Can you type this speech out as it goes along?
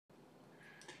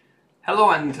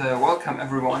Hello and welcome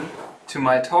everyone to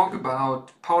my talk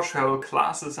about PowerShell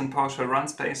classes and PowerShell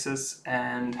runspaces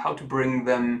and how to bring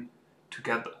them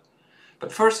together.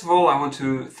 But first of all, I want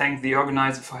to thank the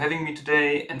organizer for having me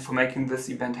today and for making this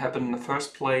event happen in the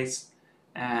first place.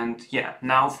 And yeah,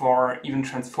 now for even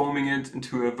transforming it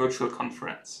into a virtual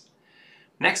conference.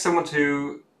 Next, I want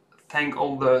to thank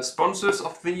all the sponsors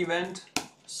of the event.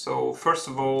 So first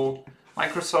of all,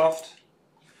 Microsoft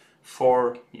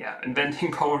for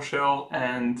inventing PowerShell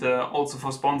and also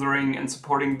for sponsoring and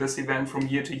supporting this event from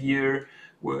year to year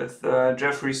with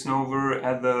Jeffrey Snover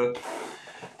as the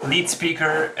lead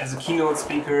speaker, as a keynote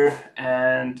speaker,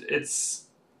 and it's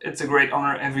a great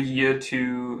honor every year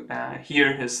to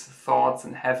hear his thoughts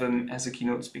and have him as a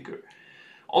keynote speaker.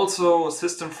 Also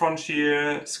System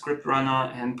Frontier, Script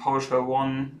Runner and PowerShell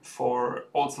 1 for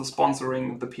also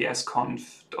sponsoring the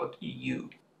psconf.eu.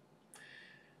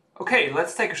 Okay,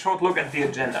 let's take a short look at the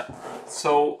agenda.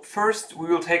 So first we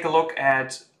will take a look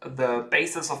at the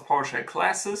basis of PowerShell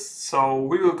classes. So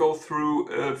we will go through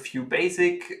a few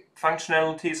basic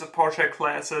functionalities of PowerShell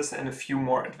classes and a few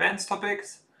more advanced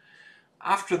topics.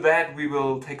 After that we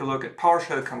will take a look at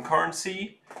PowerShell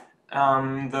concurrency,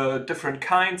 the different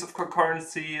kinds of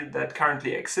concurrency that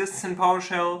currently exists in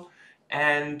PowerShell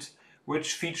and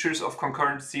which features of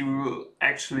concurrency we will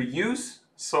actually use.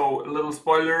 So a little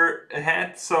spoiler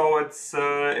ahead, so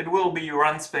it will be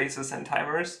runspaces and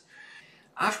timers.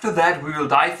 After that we will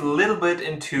dive a little bit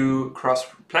into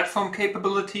cross-platform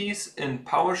capabilities in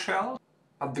PowerShell.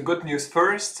 But the good news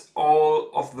first,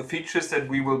 all of the features that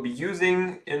we will be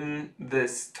using in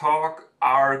this talk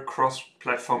are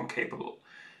cross-platform capable.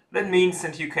 That means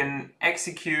that you can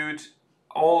execute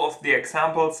all of the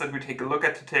examples that we take a look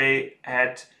at today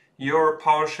at your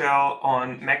PowerShell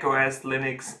on macOS,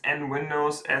 Linux and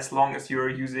Windows as long as you're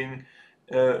using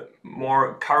a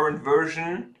more current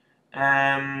version.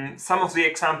 Some of the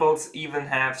examples even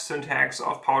have syntax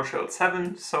of PowerShell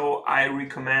 7, so I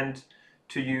recommend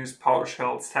to use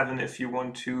PowerShell 7 if you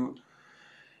want to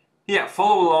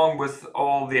follow along with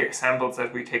all the examples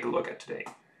that we take a look at today.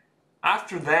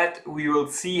 After that, we will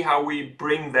see how we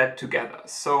bring that together.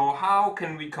 So how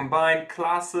can we combine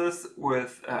classes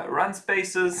with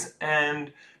runspaces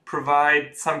and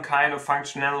provide some kind of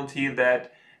functionality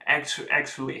that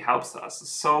actually helps us.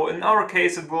 So in our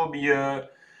case, it will be a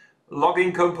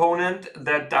logging component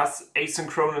that does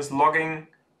asynchronous logging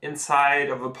inside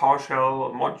of a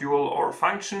PowerShell module or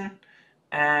function,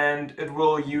 and it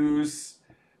will use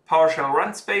PowerShell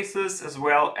runspaces as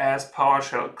well as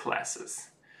PowerShell classes.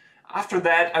 After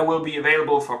that, I will be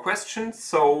available for questions,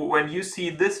 so when you see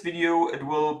this video, it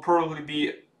will probably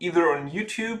be either on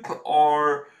YouTube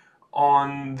or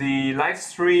on the live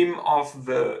stream of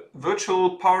the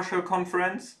virtual PowerShell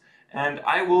conference, and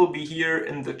I will be here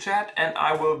in the chat and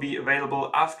I will be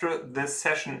available after this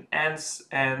session ends,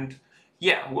 and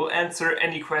we'll answer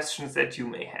any questions that you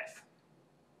may have.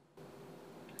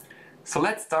 So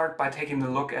let's start by taking a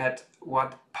look at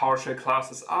what PowerShell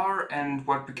classes are and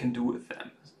what we can do with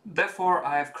them. Therefore,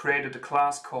 I have created a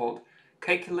class called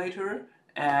Calculator,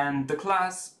 and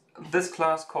this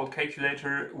class called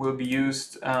Calculator will be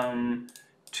used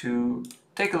to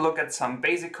take a look at some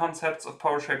basic concepts of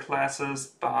PowerShell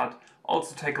classes, but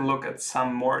also take a look at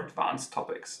some more advanced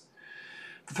topics.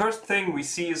 The first thing we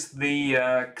see is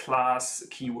the class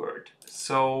keyword.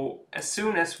 So as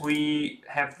soon as we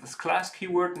have this class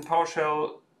keyword in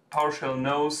PowerShell, PowerShell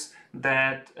knows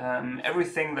that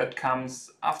everything that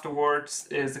comes afterwards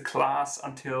is a class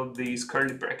until these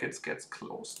curly brackets gets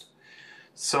closed.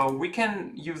 So we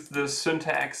can use the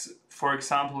syntax, for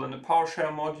example, in a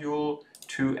PowerShell module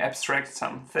to abstract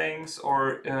some things,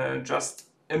 or just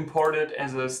import it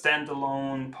as a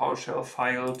standalone PowerShell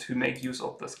file to make use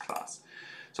of this class.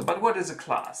 So, but what is a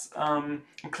class?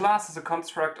 A class is a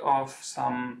construct of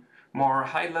some more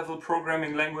high-level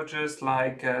programming languages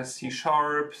like C#,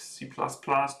 C++,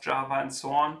 Java and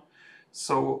so on.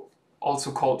 So also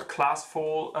called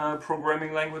classful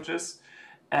programming languages.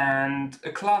 And a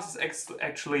class is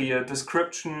actually a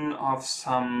description of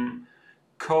some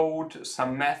code,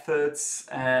 some methods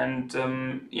and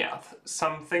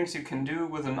some things you can do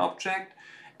with an object.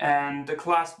 And the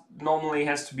class normally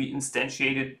has to be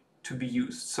instantiated to be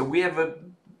used. So we have a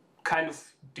kind of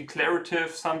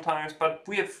declarative sometimes, but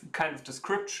we have kind of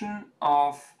description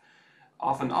of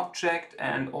an object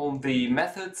and all the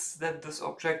methods that this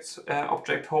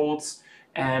object holds,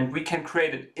 and we can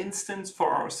create an instance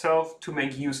for ourselves to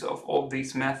make use of all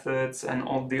these methods and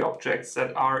all the objects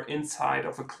that are inside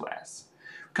of a class.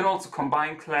 We can also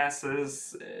combine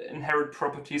classes, inherit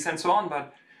properties and so on,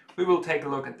 but we will take a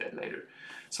look at that later.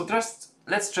 So just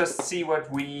let's just see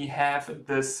what we have in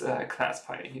this class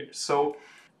file here. So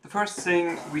the first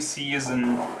thing we see is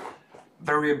a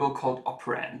variable called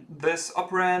operand. This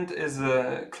operand is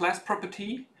a class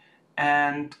property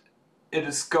and it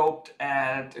is scoped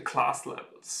at a class level.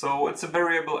 So it's a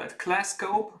variable at class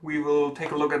scope. We will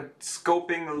take a look at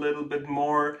scoping a little bit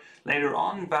more later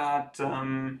on, but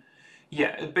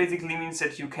yeah, it basically means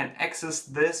that you can access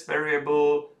this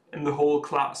variable in the whole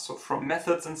class. So from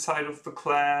methods inside of the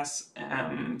class,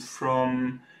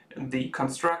 from the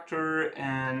constructor,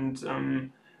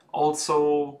 and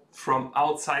also from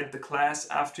outside the class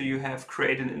after you have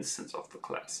created an instance of the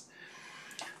class.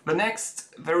 The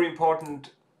next very important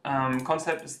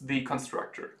concept is the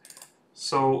constructor.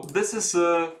 So this is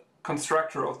a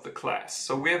constructor of the class.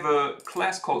 So we have a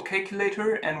class called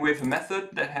calculator and we have a method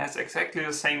that has exactly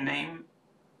the same name,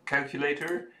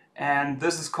 calculator, and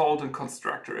this is called a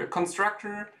constructor. A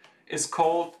constructor is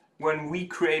called when we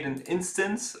create an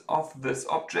instance of this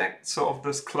object, so of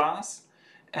this class,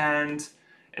 and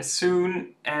as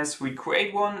soon as we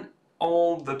create one,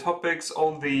 all the topics,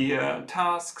 all the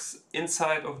tasks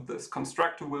inside of this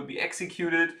constructor will be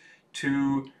executed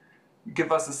to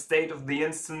give us a state of the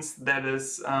instance that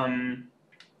is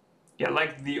yeah,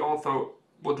 like the author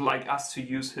would like us to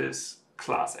use his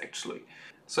class actually.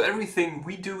 So everything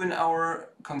we do in our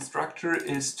constructor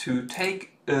is to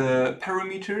take a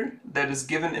parameter that is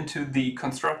given into the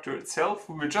constructor itself.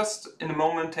 We will just in a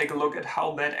moment take a look at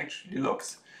how that actually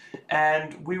looks.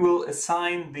 And we will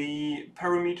assign the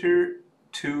parameter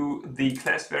to the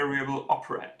class variable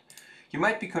operand. You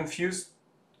might be confused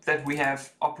that we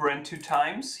have operand 2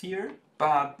 times here,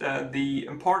 but the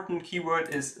important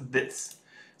keyword is this.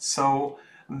 So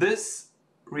this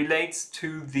relates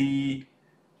to the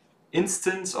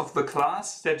instance of the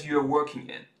class that you are working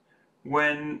in.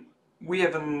 When we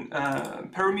have a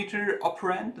parameter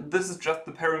operand, this is just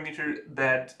the parameter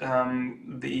that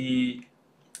the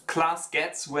class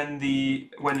gets when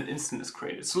an instance is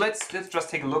created. So let's just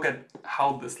take a look at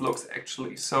how this looks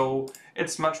actually. So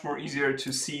it's much more easier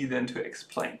to see than to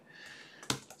explain.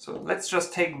 So let's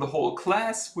just take the whole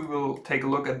class. We will take a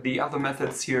look at the other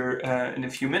methods here in a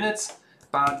few minutes,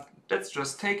 but let's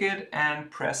just take it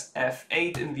and press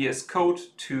F8 in VS Code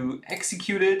to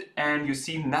execute it, and you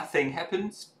see nothing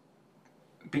happens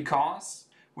because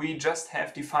we just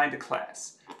have defined a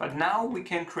class. But now we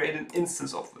can create an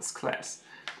instance of this class.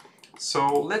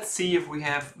 So let's see if we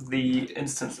have the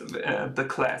instance of the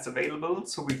class available.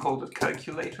 So we called it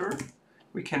calculator.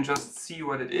 We can just see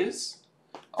what it is.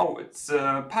 Oh, it's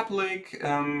a public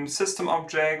system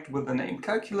object with the name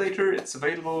calculator. It's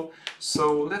available.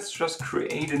 So let's just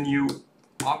create a new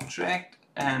object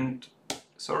and,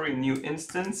 sorry, new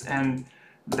instance, and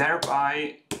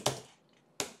thereby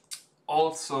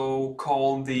also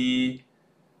call the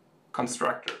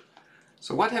constructor.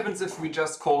 So what happens if we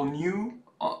just call new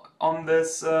on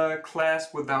this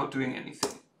class without doing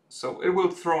anything? So it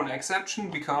will throw an exception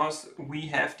because we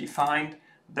have defined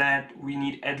that we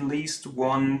need at least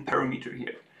one parameter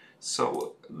here.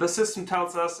 So the system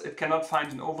tells us it cannot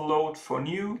find an overload for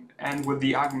new and with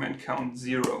the argument count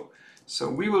 0. So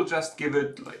we will just give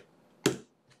it like a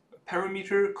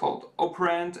parameter called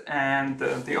operand, and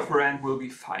the operand will be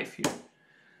 5 here.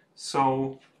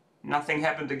 So nothing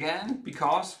happened again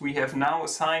because we have now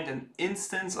assigned an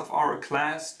instance of our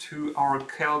class to our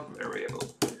calc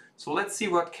variable. So let's see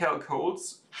what calc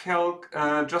holds. Calc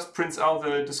just prints out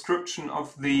the description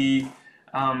of the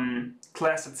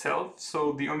class itself.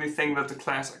 So the only thing that the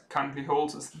class currently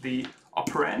holds is the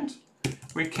operand.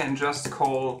 We can just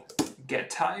call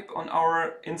getType on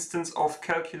our instance of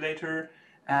calculator,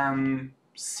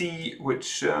 see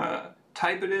which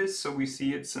type it is. So we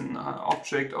see it's an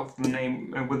object of the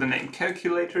name with the name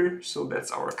calculator. So that's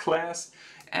our class.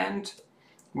 And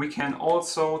we can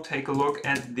also take a look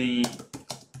at the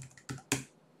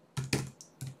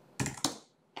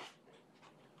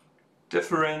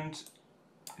different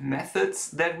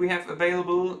methods that we have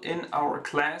available in our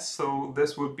class. So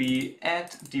this would be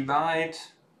add, divide,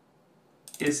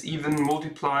 is even,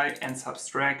 multiply, and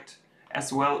subtract,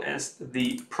 as well as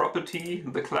the property,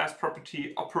 the class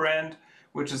property operand,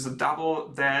 which is a double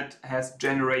that has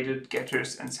generated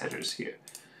getters and setters here.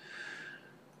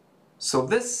 So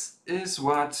this is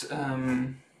what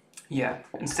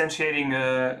instantiating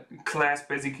a class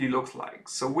basically looks like.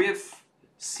 So we've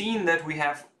seen that we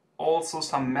have also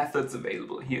some methods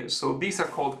available here. So these are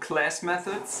called class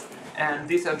methods, and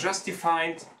these are just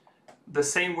defined the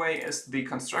same way as the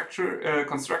constructor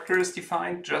is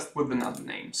defined, just with another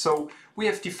name. So we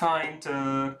have defined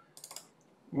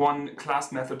one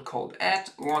class method called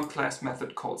add, one class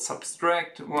method called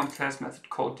subtract, one class method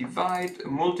called divide,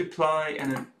 multiply,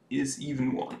 and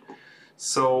one.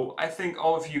 So I think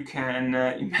all of you can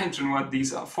imagine what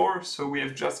these are for. So we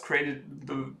have just created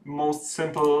the most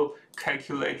simple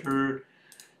calculator,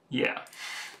 yeah,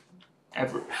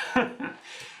 ever.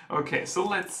 Okay, so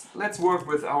let's work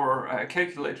with our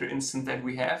calculator instance that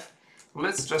we have.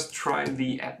 Let's just try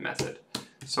the add method.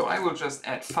 So I will just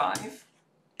add 5,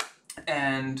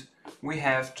 and we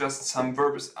have just some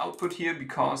verbose output here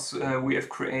because we have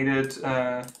created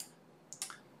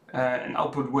an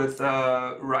output with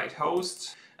right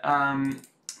host,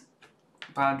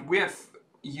 but we have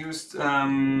used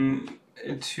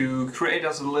to create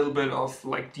us a little bit of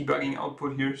like debugging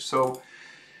output here. So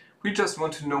we just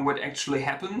want to know what actually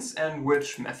happens and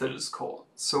which method is called.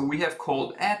 So we have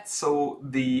called add, so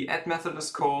the add method is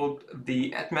called.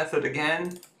 The add method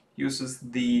again uses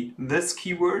the this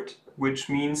keyword, which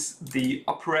means the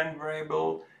operand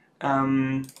variable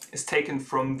is taken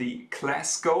from the class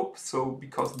scope. So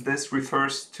because this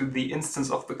refers to the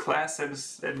instance of the class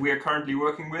that we are currently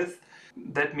working with,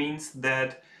 that means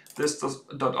that this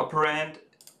dot operand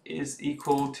is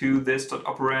equal to this dot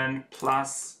operand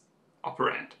plus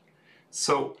operand.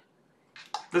 So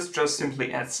this just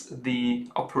simply adds the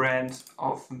operand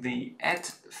of the add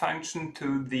function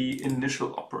to the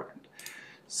initial operand.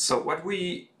 So what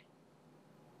we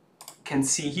can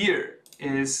see here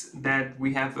is that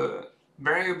we have a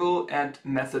variable add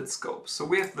method scope. So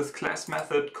we have this class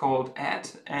method called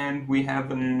add, and we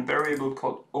have a variable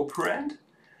called operand.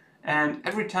 And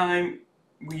every time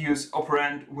we use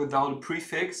operand without a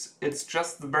prefix, it's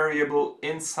just the variable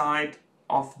inside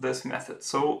of this method.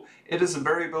 So it is a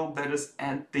variable that is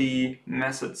at the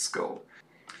method scope.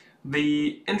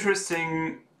 The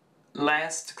interesting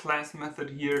last class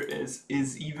method here is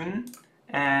isEven,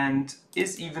 and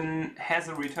isEven has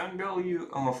a return value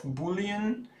of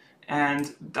Boolean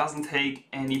and doesn't take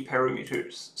any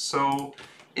parameters. So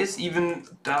isEven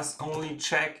does only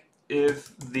check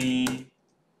if the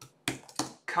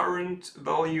current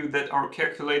value that our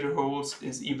calculator holds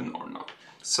is even or not.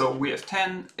 So we have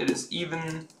 10, it is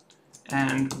even,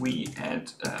 and we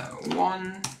add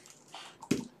 1,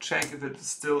 check if it is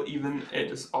still even,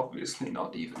 it is obviously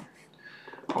not even.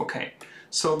 Okay,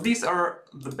 so these are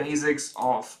the basics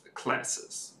of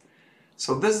classes.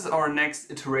 So this is our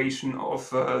next iteration of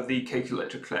the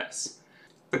calculator class.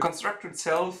 The constructor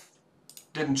itself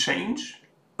didn't change,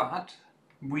 but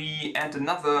we add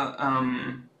another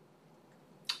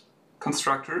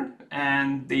constructor,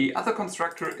 and the other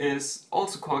constructor is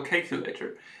also called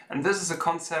calculator, and this is a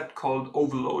concept called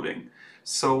overloading.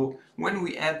 So when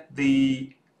we add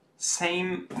the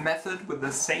same method with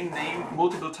the same name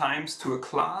multiple times to a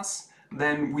class,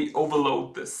 then we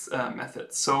overload this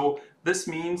method. So this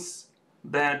means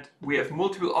that we have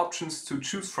multiple options to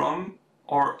choose from,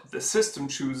 or the system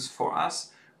chooses for us,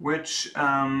 which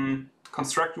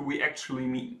constructor we actually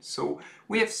mean. So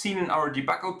we have seen in our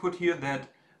debug output here that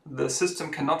the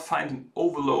system cannot find an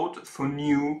overload for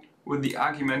new with the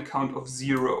argument count of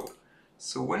 0.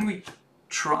 So when we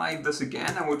try this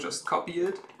again, I will just copy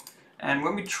it. And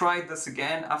when we try this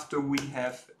again after we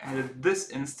have added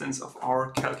this instance of our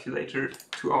calculator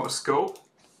to our scope,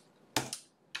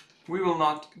 we will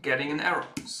not getting an error.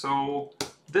 So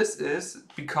this is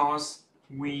because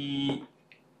we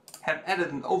have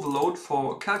added an overload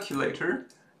for calculator,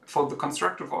 for the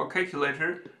constructor of our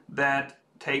calculator that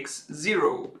takes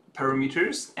 0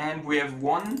 parameters, and we have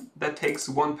one that takes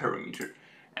 1 parameter.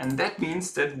 And that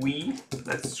means that we,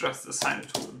 let's just assign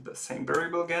it to the same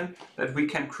variable again, that we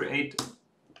can create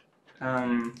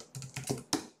an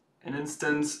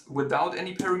instance without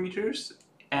any parameters,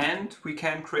 and we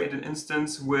can create an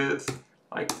instance with,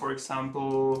 like, for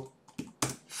example,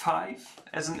 5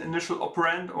 as an initial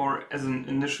operand or as an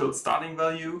initial starting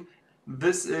value.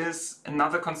 This is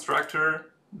another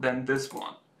constructor than this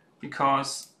one,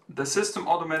 because the system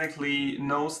automatically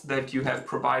knows that you have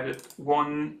provided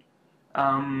one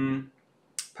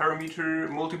parameter,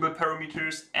 multiple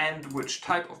parameters, and which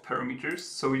type of parameters.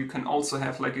 So you can also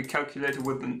have like a calculator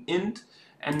with an int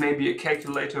and maybe a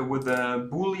calculator with a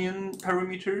Boolean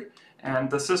parameter, and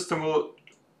the system will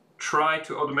try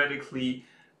to automatically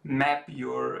map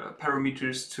your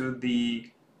parameters to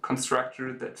the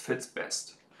constructor that fits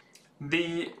best.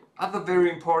 The other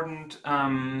very important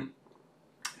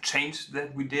change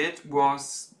that we did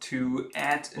was to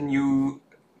add a new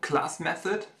class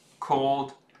method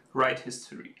called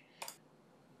writeHistory.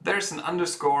 There's an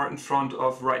underscore in front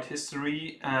of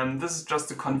writeHistory, and this is just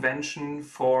a convention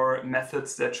for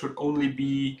methods that should only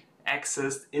be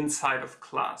accessed inside of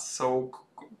class, so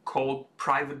called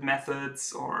private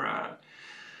methods, or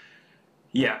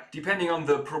Yeah, depending on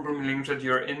the programming language that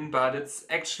you're in, but it's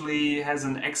actually has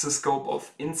an access scope of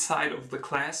inside of the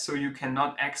class, so you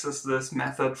cannot access this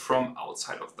method from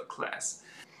outside of the class.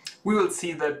 We will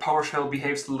see that PowerShell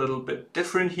behaves a little bit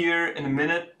different here in a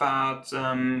minute, but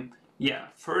yeah,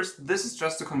 first, this is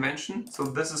just a convention, so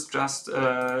this is just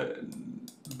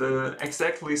the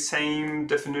exactly same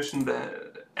definition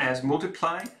as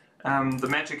multiply. The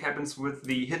magic happens with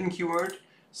the hidden keyword,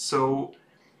 so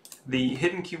the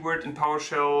hidden keyword in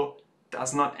PowerShell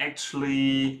does not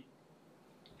actually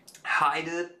hide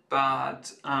it,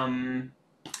 but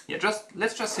yeah,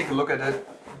 let's just take a look at it.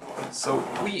 So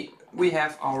we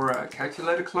have our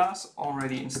calculator class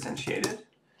already instantiated.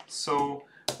 So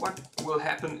what will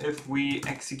happen if we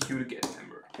execute a get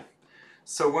member?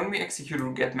 So when we execute a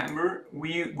get member,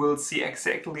 we will see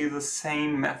exactly the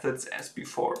same methods as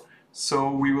before.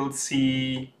 So we will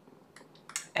see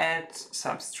add,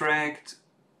 subtract,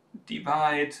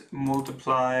 divide,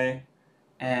 multiply,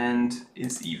 and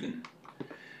is even.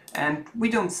 And we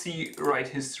don't see write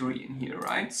history in here,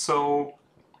 right? So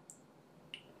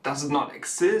does it not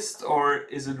exist, or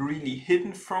is it really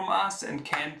hidden from us and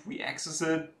can't we access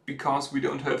it because we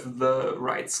don't have the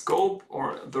right scope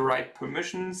or the right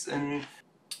permissions in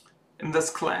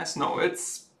this class? No,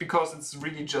 it's because it's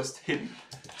really just hidden.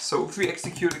 So if we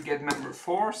execute a get member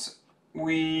force,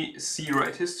 we see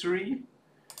write history.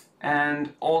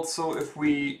 And also if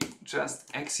we just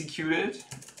execute it,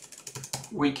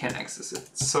 we can access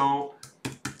it. So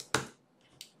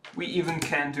we even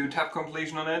can do tab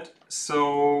completion on it.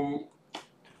 So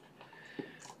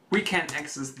we can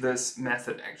access this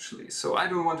method actually. So I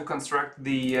don't want to construct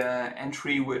the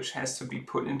entry which has to be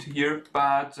put into here,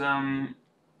 but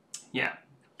yeah,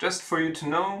 just for you to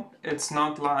know, it's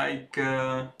not like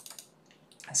a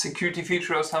security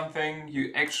feature or something.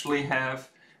 You actually have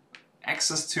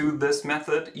access to this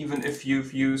method even if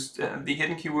you've used the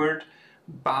hidden keyword,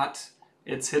 but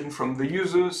it's hidden from the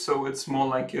user, so it's more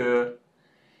like a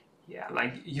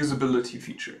usability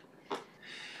feature.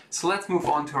 So let's move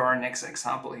on to our next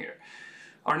example here.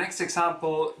 Our next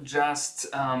example just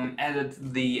added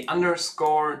the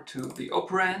underscore to the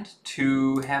operand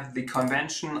to have the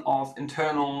convention of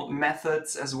internal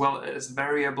methods as well as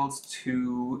variables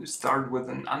to start with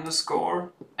an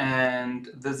underscore, and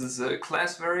this is a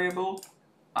class variable.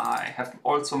 I have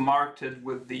also marked it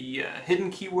with the hidden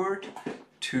keyword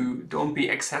to don't be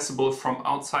accessible from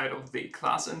outside of the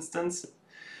class instance,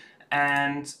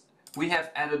 and we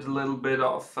have added a little bit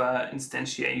of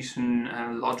instantiation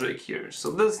logic here.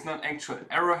 So this is not actual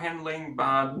error handling,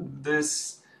 but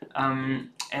this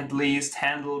at least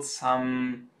handles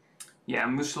some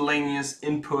miscellaneous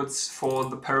inputs for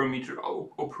the parameter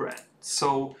operand.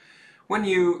 So when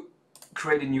you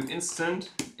create a new instance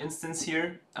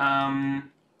here,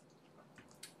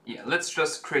 let's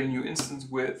just create a new instance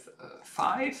with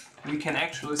 5. We can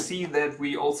actually see that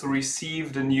we also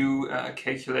received a new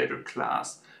calculator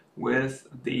class with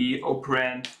the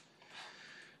operand,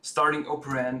 starting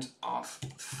operand of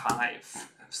 5.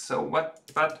 So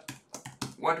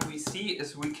what we see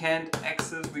is we can't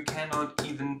access, we cannot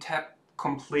even tab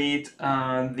complete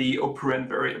the operand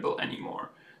variable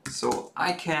anymore. So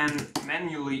I can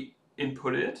manually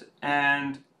input it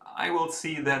and I will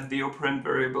see that the operand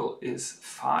variable is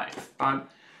 5, but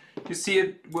you see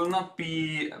it will not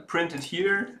be printed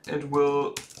here, it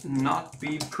will not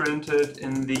be printed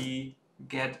in the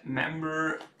get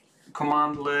member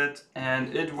commandlet,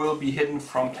 and it will be hidden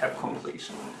from tab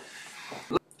completion.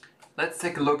 Let's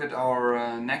take a look at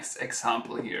our next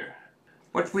example here.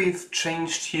 What we've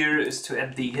changed here is to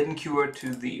add the hidden keyword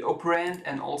to the operand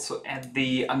and also add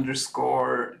the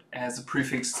underscore as a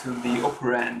prefix to the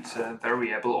operand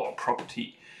variable or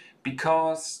property,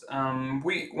 because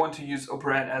we want to use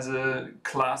operand as a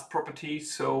class property,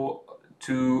 so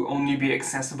to only be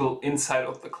accessible inside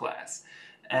of the class.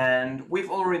 And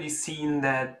we've already seen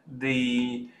that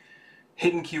the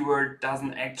hidden keyword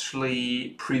doesn't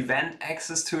actually prevent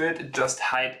access to it, it just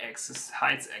hides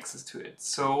access to it.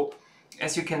 So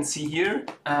as you can see here,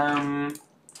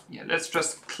 let's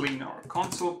just clean our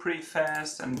console pretty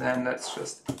fast and then let's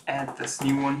just add this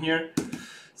new one here.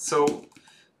 So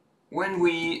when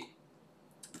we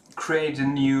create a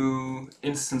new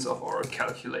instance of our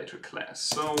calculator class,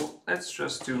 so let's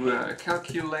just do a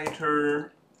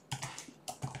calculator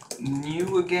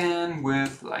new again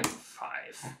with like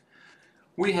 5.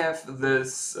 We have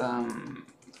this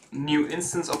new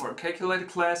instance of our calculator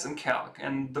class in calc,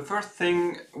 and the first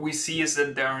thing we see is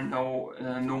that there are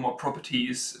no more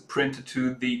properties printed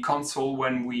to the console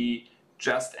when we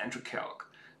just enter calc.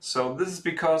 So this is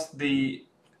because the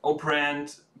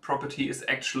operand property is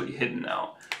actually hidden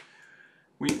now.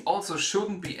 We also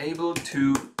shouldn't be able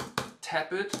to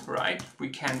tap it, right? We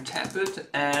can tap it,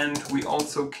 and we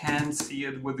also can see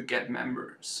it with the get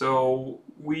member. So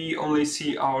we only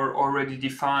see our already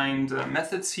defined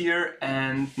methods here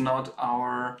and not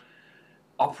our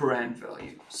operand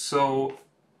value. So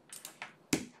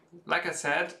like I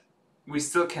said, we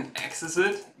still can access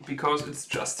it because it's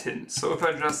just hidden. So if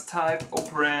I just type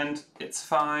operand, it's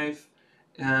 5.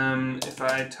 If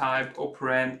I type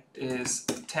operand is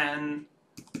 10,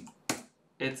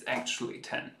 it's actually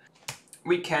 10.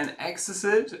 We can access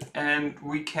it and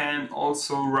we can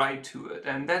also write to it.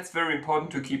 And that's very important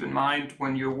to keep in mind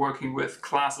when you're working with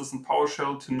classes in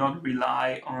PowerShell, to not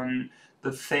rely on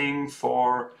the thing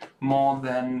for more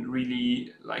than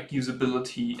really like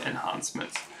usability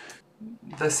enhancements.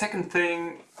 The second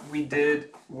thing we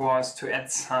did was to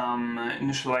add some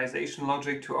initialization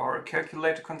logic to our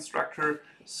calculator constructor.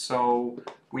 So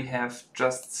we have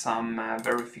just some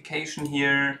verification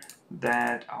here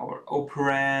that our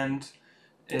operand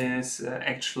is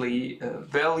actually a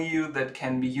value that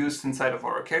can be used inside of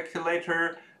our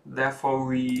calculator. Therefore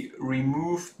we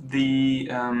remove the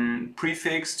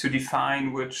prefix to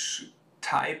define which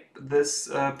type this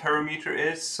parameter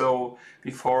is. So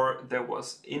before there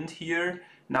was int here,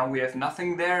 now we have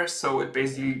nothing there, so it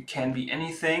basically can be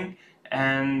anything,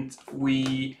 and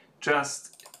we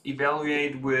just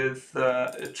evaluate with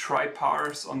try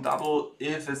parse on double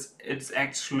if it's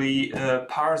actually a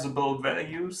parsable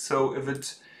value, so if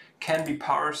it can be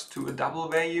parsed to a double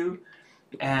value,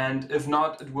 and if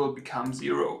not, it will become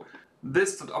 0.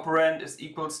 This.operand is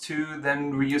equals to,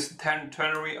 then we use the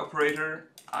ternary operator.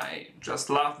 I just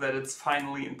love that it's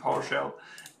finally in PowerShell,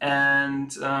 and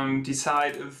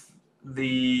decide if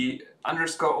the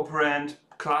underscore operand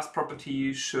class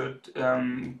property should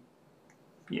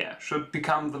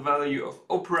become the value of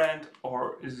operand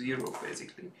or 0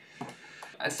 basically.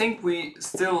 I think we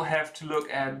still have to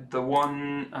look at the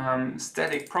one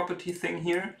static property thing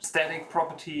here. Static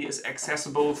property is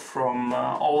accessible from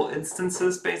all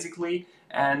instances basically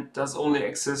and does only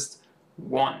exist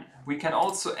one. We can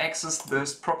also access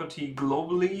this property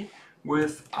globally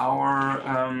with our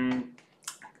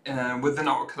within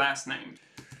our class name.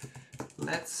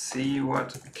 Let's see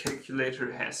what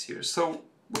calculator has here. So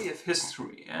we have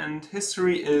history, and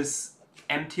history is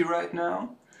empty right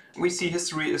now. We see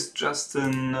history is just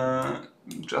an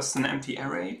empty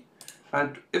array.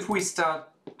 But if we start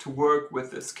to work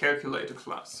with this calculator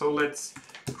class, so let's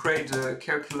create a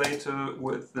calculator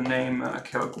with the name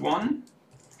calc1,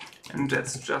 and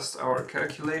that's just our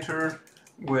calculator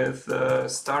with a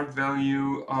start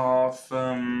value of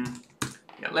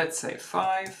let's say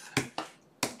 5,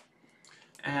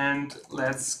 and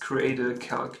let's create a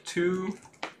calc2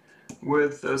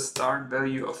 with a start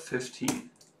value of 15.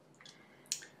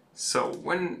 So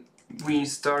when we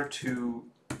start to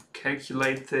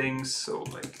calculate things, so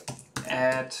like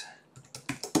add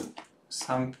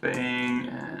something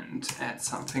and add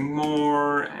something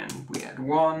more, and we add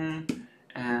 1,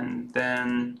 and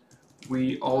then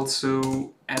we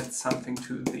also add something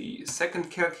to the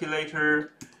second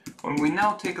calculator. When we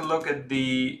now take a look at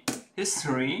the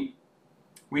history,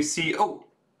 we see, oh,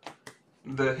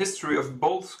 the history of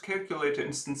both calculator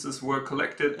instances were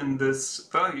collected in this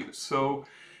value. So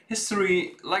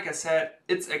history, like I said,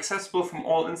 it's accessible from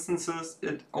all instances.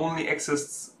 It only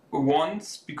exists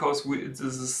once because it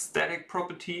is a static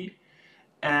property.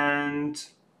 And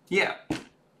yeah,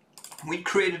 we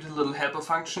created a little helper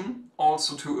function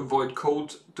also to avoid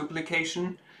code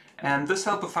duplication. And this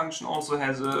helper function also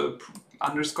has a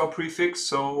underscore prefix,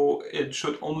 so it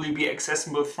should only be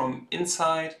accessible from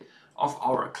inside of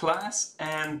our class.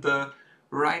 And the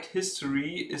write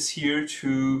history is here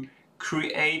to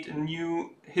create a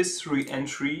new history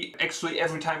entry actually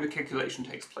every time the calculation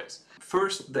takes place.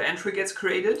 First, the entry gets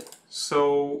created,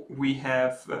 so we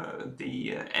have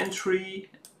the entry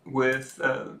with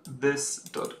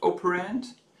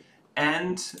this.operand,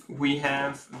 and we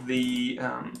have the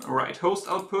write host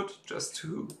output, just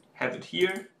to have it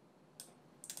here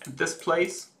at this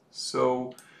place,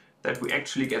 so that we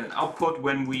actually get an output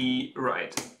when we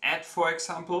write add, for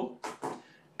example.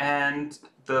 And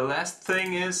the last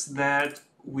thing is that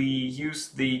we use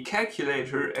the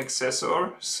calculator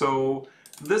accessor, so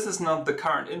this is not the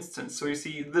current instance. So you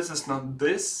see, this is not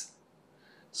this,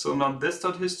 so not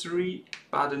this.history,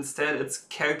 but instead it's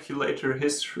calculator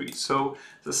history. So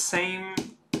the same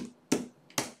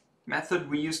method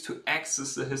we use to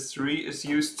access the history is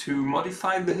used to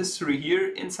modify the history here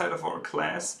inside of our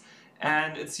class,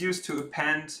 and it's used to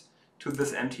append to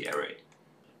this empty array.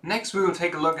 Next we will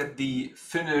take a look at the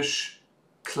finish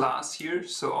class here,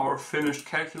 so our finished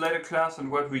calculator class,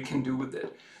 and what we can do with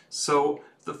it. So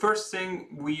the first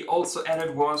thing we also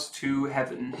added was to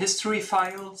have an history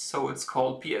file, so it's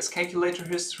called pscalculator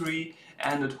history,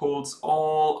 and it holds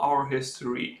all our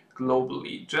history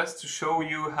globally, just to show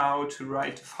you how to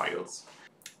write files.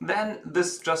 Then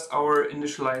this is just our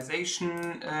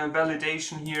initialization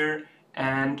validation here,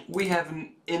 and we have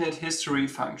an init history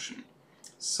function.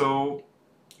 So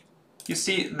you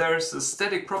see there's a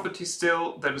static property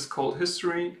still that is called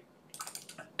history,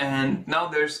 and now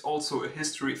there's also a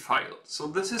history file. So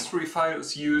this history file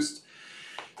is used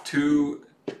to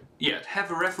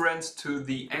have a reference to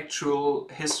the actual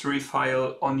history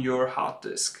file on your hard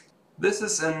disk. This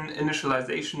is an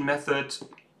initialization method,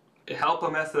 a helper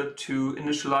method to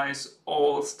initialize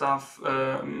all stuff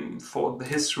for the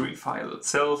history file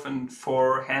itself and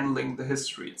for handling the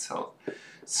history itself.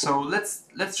 So let's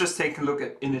just take a look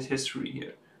at init history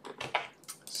here.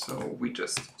 So we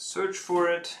just search for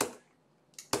it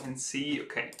and see,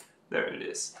 okay, there it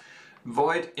is.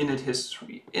 Void init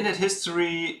history. Init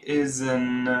history is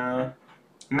a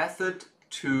method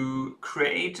to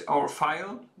create our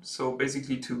file, so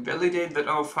basically to validate that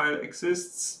our file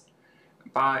exists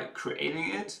by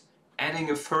creating it, adding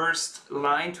a first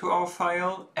line to our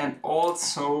file, and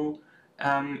also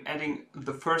adding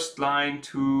the first line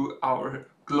to our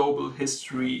global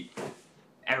history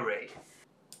array.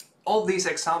 All these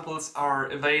examples are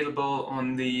available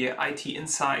on the IT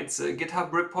Insights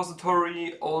GitHub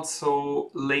repository, also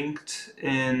linked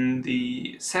in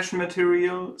the session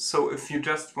material. So if you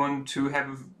just want to have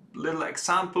a little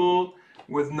example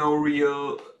with no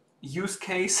real use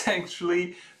case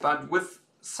actually, but with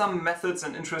some methods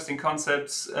and interesting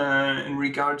concepts in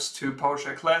regards to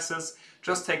PowerShell classes,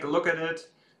 just take a look at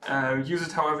it, use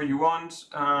it however you want.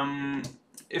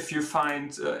 If you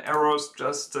find errors,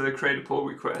 just create a pull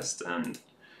request and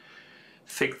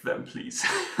fix them, please.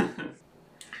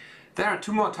 There are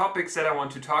two more topics that I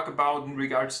want to talk about in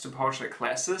regards to PowerShell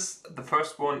classes. The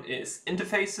first one is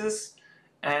interfaces,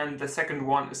 and the second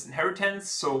one is inheritance.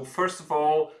 So first of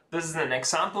all, this is an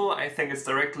example. I think it's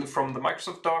directly from the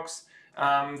Microsoft docs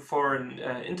for an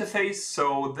interface.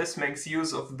 So this makes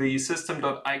use of the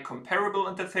system.icomparable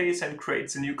interface and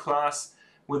creates a new class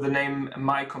with the name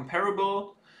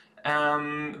myComparable.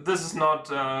 This is not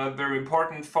very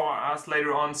important for us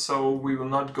later on, so we will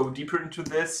not go deeper into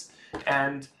this.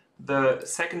 And the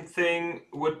second thing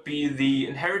would be the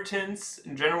inheritance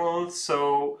in general.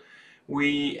 So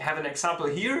we have an example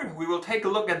here. We will take a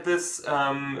look at this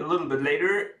a little bit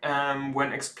later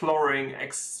when exploring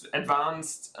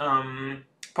advanced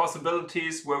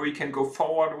possibilities where we can go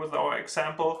forward with our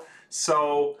example.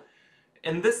 So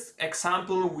in this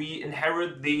example, we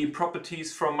inherit the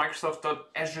properties from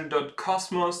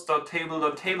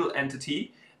Microsoft.azure.cosmos.table.table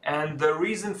entity, and the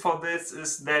reason for this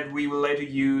is that we will later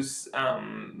use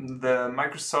the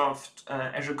Microsoft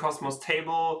Azure Cosmos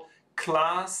table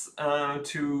class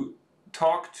to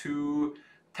talk to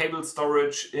table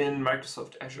storage in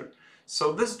Microsoft Azure.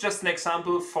 So this is just an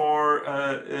example for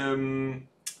an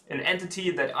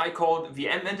entity that I called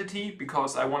VM entity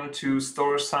because I wanted to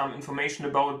store some information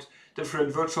about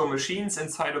different virtual machines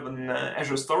inside of an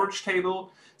Azure storage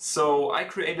table. So I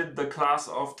created the class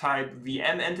of type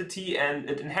VM entity, and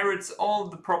it inherits all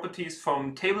the properties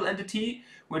from table entity,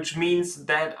 which means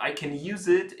that I can use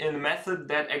it in a method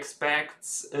that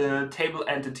expects a table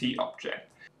entity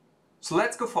object. So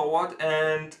let's go forward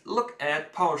and look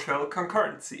at PowerShell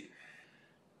concurrency.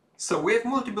 So we have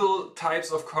multiple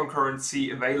types of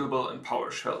concurrency available in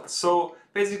PowerShell. So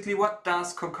basically, what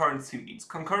does concurrency mean?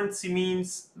 Concurrency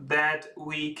means that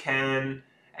we can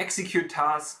execute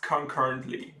tasks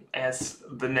concurrently, as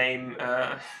the name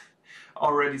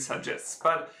already suggests.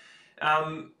 But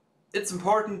it's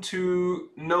important to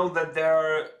know that there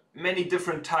are many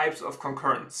different types of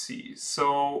concurrency.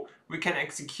 So we can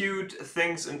execute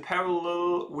things in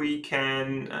parallel, we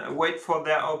can wait for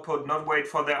their output, not wait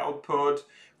for their output,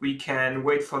 we can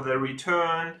wait for their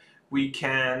return, we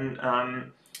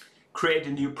can create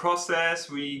a new process,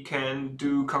 we can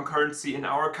do concurrency in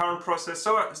our current process.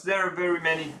 So there are very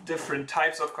many different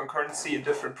types of concurrency in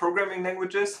different programming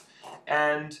languages,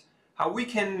 and how we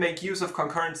can make use of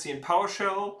concurrency in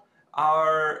PowerShell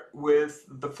are with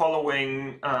the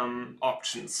following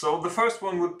options. So the first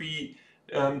one would be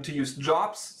to use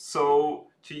jobs, so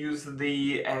to use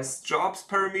the asJobs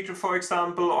parameter, for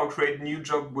example, or create a new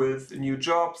job with a new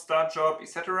job, start job,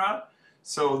 etc.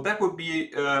 So that would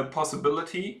be a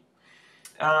possibility.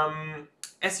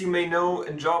 As you may know,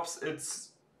 in jobs it's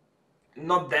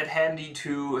not that handy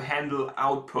to handle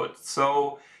output.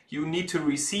 So you need to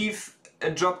receive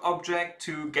a job object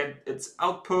to get its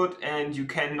output, and you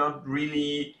cannot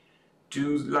really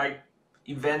do like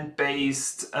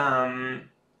event-based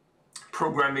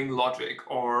programming logic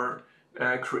or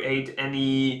create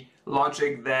any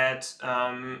logic that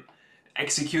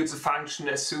executes a function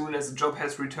as soon as the job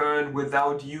has returned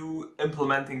without you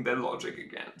implementing that logic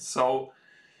again. So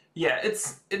yeah,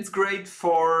 it's great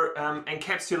for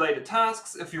encapsulated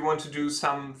tasks if you want to do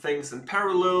some things in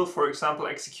parallel. For example,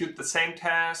 execute the same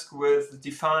task with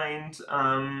defined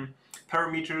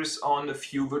parameters on a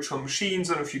few virtual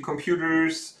machines, on a few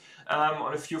computers,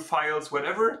 on a few files,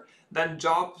 whatever. Then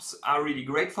jobs are really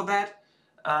great for that.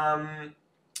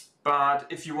 But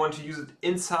if you want to use it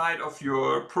inside of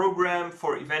your program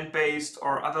for event-based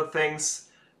or other things,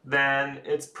 then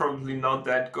it's probably not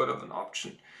that good of an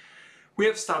option. We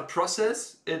have start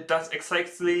process. It does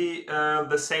exactly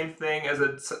the same thing as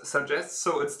it suggests.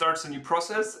 So it starts a new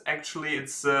process. Actually,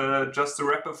 it's just a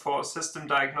wrapper for system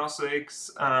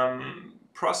diagnostics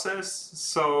process.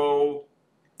 So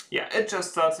yeah, it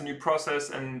just starts a new process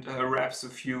and wraps a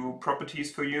few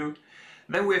properties for you.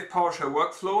 Then we have PowerShell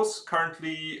workflows,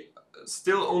 currently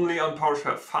still only on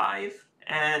PowerShell 5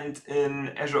 and in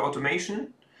Azure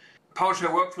Automation. PowerShell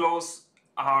workflows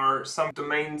are some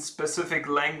domain-specific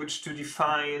language to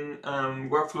define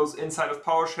workflows inside of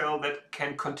PowerShell that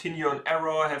can continue on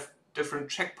error, have different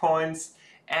checkpoints,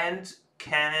 and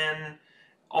can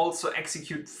also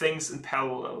execute things in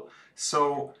parallel.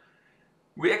 So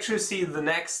we actually see the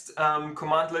next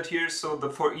commandlet here, so the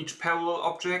for each parallel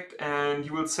object, and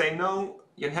you will say, no,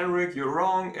 Jan-Henrik, you're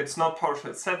wrong, it's not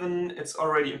PowerShell 7, it's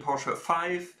already in PowerShell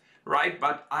 5, right?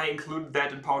 But I included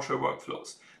that in PowerShell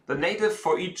workflows. The native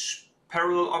for each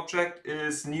parallel object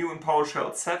is new in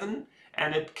PowerShell 7,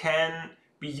 and it can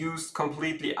be used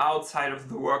completely outside of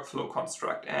the workflow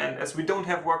construct. And as we don't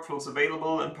have workflows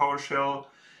available in PowerShell,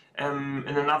 in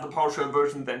another PowerShell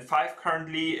version than 5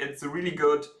 currently, it's a really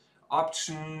good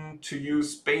option to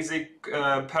use basic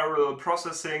parallel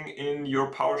processing in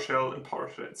your PowerShell in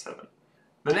PowerShell 7.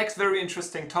 The next very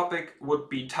interesting topic would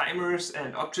be timers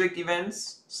and object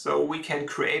events. So we can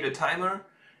create a timer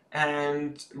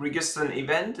and register an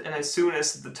event, and as soon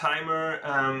as the timer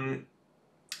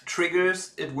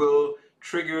triggers, it will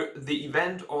trigger the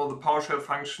event or the PowerShell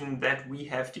function that we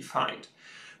have defined.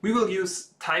 We will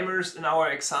use timers in our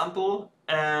example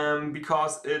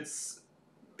because it's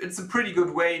a pretty good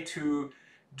way to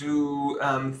do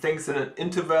things in an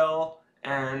interval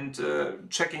and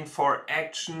checking for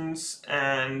actions,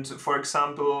 and for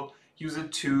example use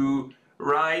it to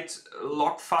write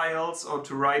log files or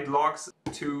to write logs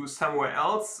to somewhere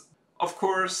else. Of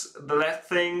course, the last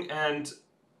thing, and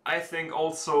I think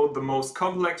also the most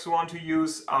complex one to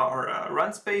use, are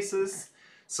runspaces.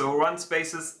 So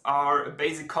runspaces are a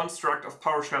basic construct of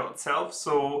PowerShell itself.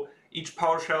 So each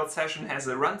PowerShell session has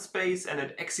a runspace and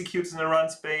it executes in a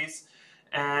runspace.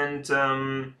 And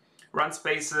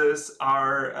runspaces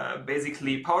are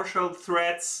basically PowerShell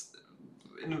threads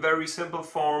in a very simple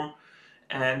form.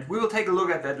 And we will take a look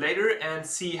at that later and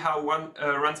see how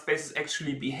runspaces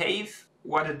actually behave,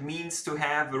 what it means to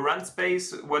have a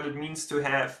runspace, what it means to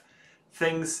have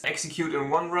things execute in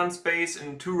one runspace,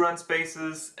 in two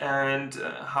runspaces, and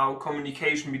how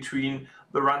communication between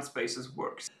the runspaces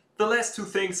works. The last two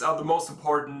things are the most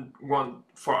important one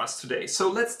for us today. So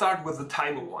let's start with the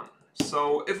timer one.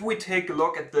 So if we take a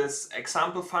look at this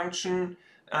example function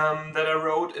that I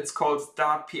wrote, it's called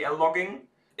start.pl logging.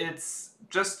 It's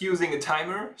just using a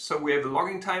timer, so we have a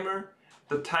logging timer.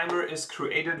 The timer is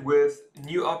created with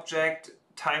new object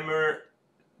timers.timer,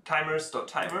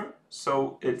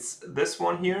 so it's this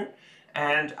one here.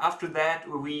 And after that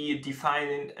we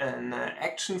define an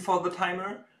action for the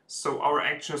timer. So our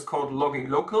action is called logging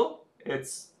local.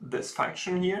 It's this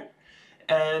function here.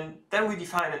 And then we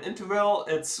define an interval.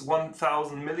 It's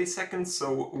 1000 milliseconds,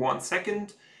 so 1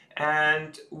 second.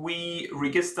 And we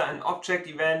register an object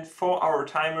event for our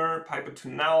timer, pipe it to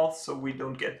null, so we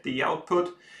don't get the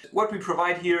output. What we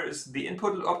provide here is the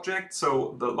input object,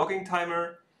 so the logging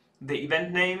timer, the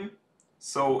event name,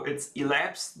 so it's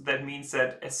elapsed. That means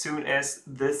that as soon as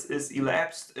this is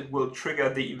elapsed, it will trigger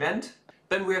the event.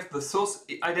 Then we have the source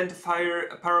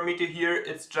identifier parameter here.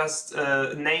 It's just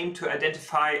a name to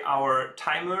identify our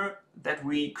timer that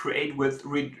we create with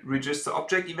register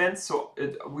object events. So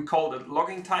we call it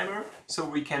logging timer, so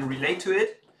we can relate to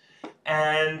it.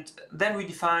 And then we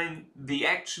define the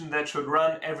action that should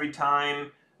run every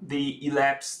time the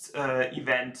elapsed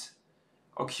event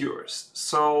occurs.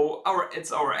 So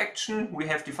it's our action. We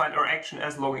have defined our action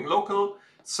as logging local.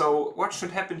 So what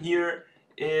should happen here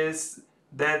is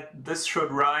that this should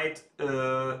write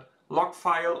a log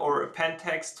file or append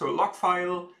text to a log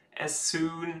file as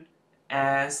soon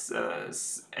as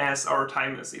our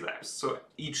time is elapsed, so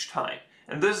each time.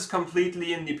 And this is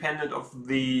completely independent of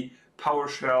the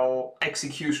PowerShell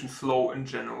execution flow in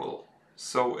general.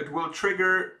 So it will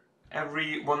trigger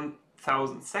every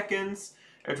 1000 seconds,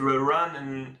 it will run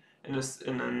in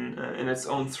its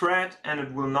own thread, and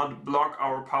it will not block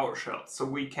our PowerShell. So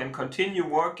we can continue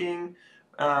working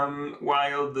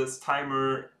while this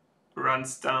timer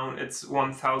runs down its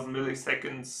 1000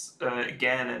 milliseconds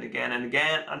again and again and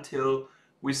again until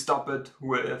we stop it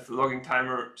with logging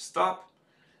timer stop,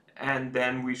 and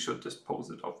then we should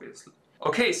dispose it, obviously.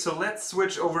 Okay, so let's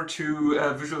switch over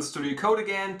to Visual Studio Code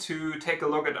again to take a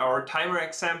look at our timer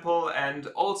example and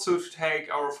also to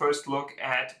take our first look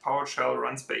at PowerShell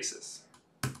runspaces.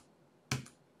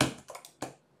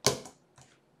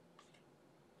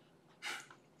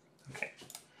 Okay.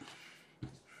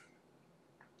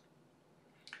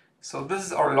 So this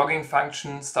is our logging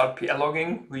function,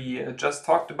 start.pllogging. We just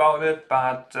talked about it,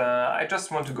 but I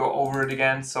just want to go over it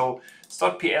again. So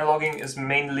start.pllogging is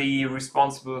mainly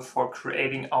responsible for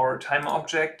creating our timer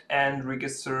object and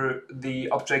register the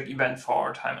object event for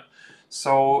our timer.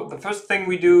 So the first thing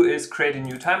we do is create a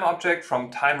new timer object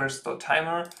from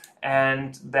timers.timer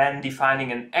and then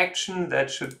defining an action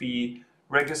that should be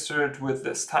registered with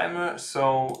this timer.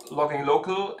 So logging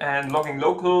local, and logging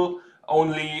local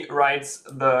only writes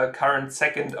the current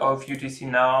second of UTC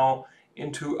now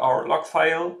into our log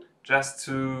file just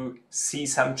to see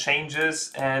some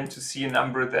changes and to see a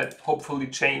number that hopefully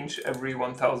change every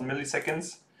 1000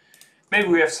 milliseconds. Maybe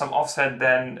we have some offset,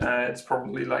 then it's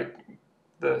probably like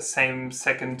the same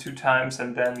second 2 times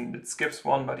and then it skips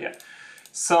one, but yeah.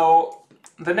 So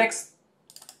the next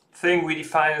thing we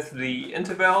define is the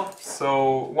interval.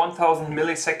 So 1000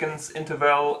 milliseconds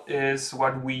interval is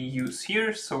what we use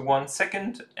here, so 1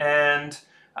 second. And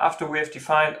after we have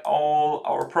defined all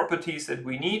our properties that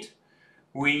we need,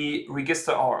 we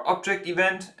register our object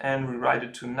event and we write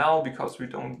it to null because we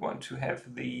don't want to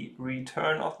have the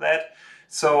return of that.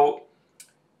 So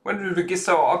when we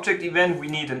register our object event, we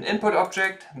need an input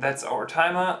object, that's our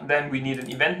timer. Then we need an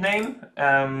event name,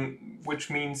 which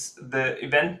means the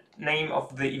event name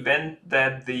of the event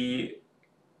that the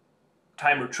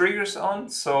timer triggers on.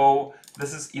 So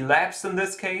this is elapsed in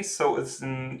this case, so it's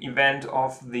an event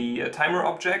of the timer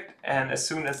object. And as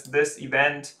soon as this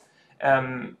event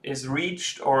is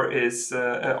reached or is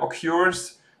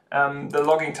occurs, the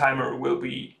logging timer will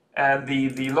be,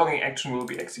 the logging action will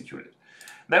be executed.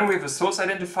 Then we have a source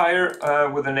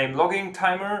identifier with the name logging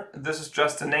timer. This is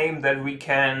just a name that we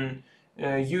can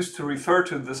use to refer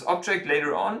to this object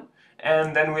later on.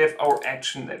 And then we have our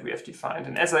action that we have defined.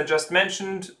 And as I just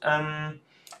mentioned,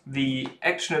 the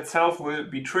action itself will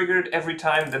be triggered every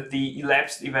time that the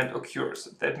elapsed event occurs.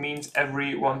 That means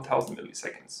every 1000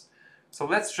 milliseconds. So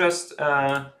let's just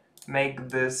make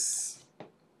this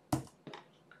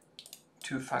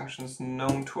 2 functions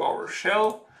known to our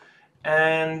shell.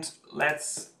 And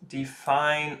let's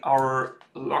define our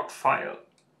log file.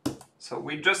 So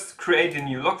we just create a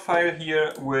new log file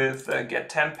here with get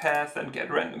temp path and get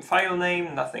random file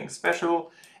name, nothing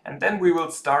special. And then we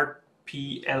will start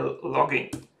PL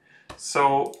logging.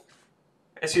 So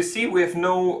as you see, we have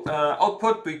no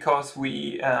output because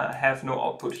we have no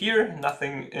output here.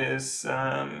 Nothing is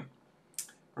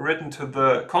written to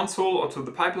the console or to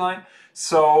the pipeline.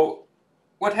 So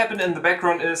what happened in the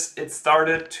background is it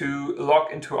started to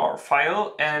log into our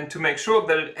file, and to make sure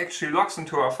that it actually logs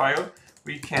into our file,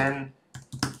 we can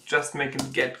just make a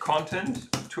get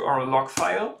content to our log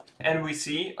file, and we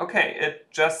see, okay, it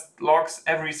just logs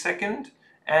every second,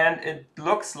 and it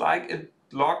looks like it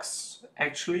logs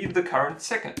actually the current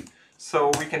second.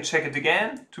 So we can check it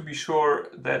again to be sure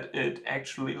that it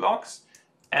actually logs,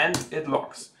 and it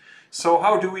logs. So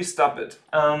how do we stop it?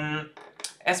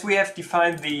 As we have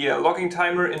defined the logging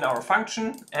timer in our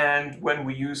function, and when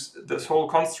we use this whole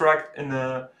construct in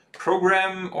a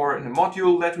program or in a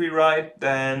module that we write,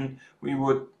 then we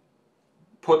would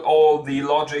put all the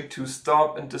logic to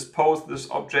stop and dispose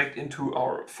this object into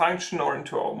our function or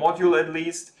into our module at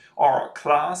least, or our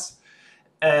class.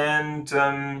 And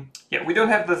yeah, we don't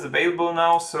have this available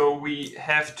now, so we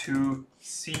have to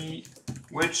see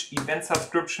which event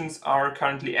subscriptions are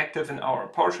currently active in our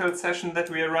PowerShell session that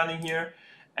we are running here.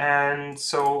 And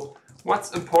so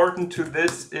what's important to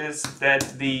this is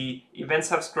that the event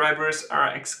subscribers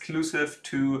are exclusive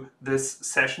to this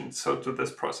session, so to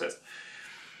this process.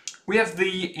 We have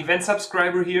the event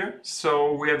subscriber here,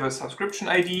 so we have a subscription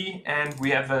ID and we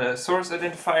have a source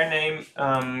identifier name.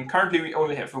 Currently we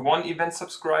only have one event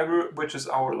subscriber, which is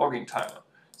our logging timer.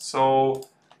 So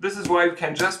this is why we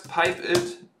can just pipe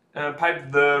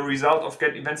the result of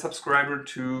get event subscriber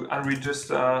to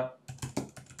unregister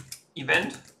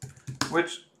event,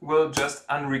 which will just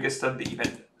unregister the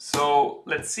event. So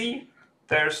let's see,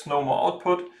 there's no more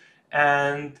output,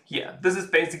 and yeah, this is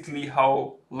basically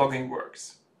how logging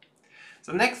works.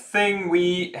 The next thing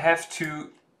we have to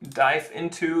dive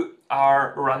into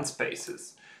are run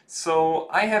spaces. So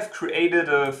I have created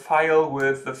a file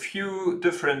with a few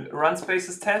different run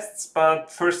spaces tests,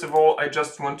 but first of all I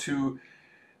just want to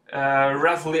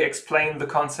roughly explain the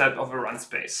concept of a run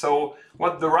space. So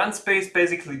what the run space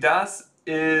basically does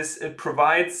is it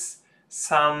provides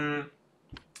some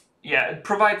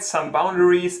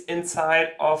boundaries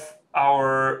inside of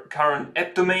our current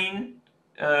app domain,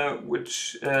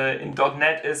 which in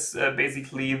 .NET is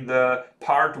basically the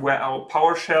part where our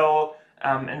PowerShell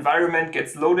environment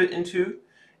gets loaded into.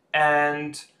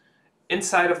 And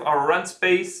inside of our run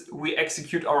space, we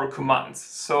execute our commands.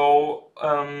 So,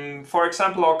 for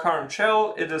example, our current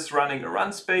shell, it is running a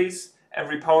run space.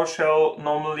 Every PowerShell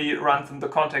normally runs in the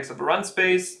context of a run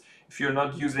space. If you're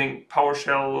not using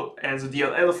PowerShell as a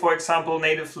DLL, for example,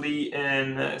 natively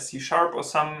in C# or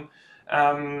some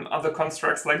other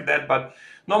constructs like that, but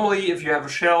normally if you have a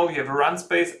shell, you have a run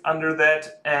space under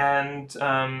that, and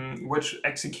which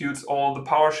executes all the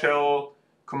PowerShell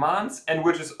commands, and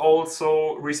which is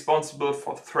also responsible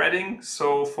for threading,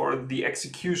 so for the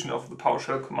execution of the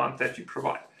PowerShell command that you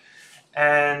provide.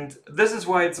 And this is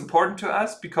why it's important to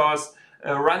us, because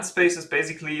run space is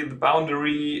basically the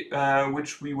boundary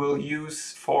which we will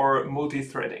use for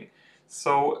multi-threading.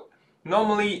 So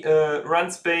normally run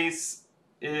space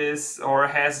is or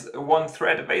has one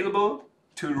thread available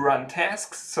to run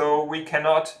tasks, so we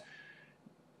cannot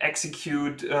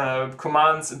execute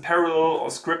commands in parallel or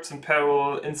scripts in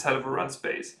parallel inside of a run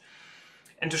space.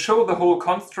 And to show the whole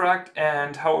construct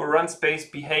and how a run space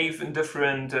behave in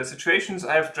different situations,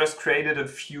 I've just created a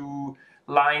few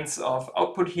lines of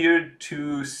output here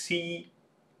to see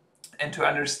and to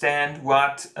understand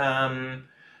what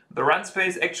the run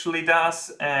space actually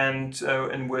does, and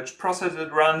in which process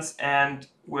it runs and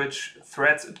which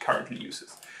threads it currently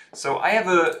uses. So I have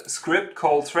a script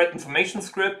called thread information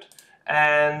script,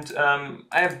 and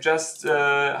I have just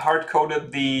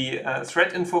hard-coded the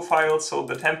thread info file, so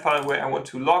the temp file where I want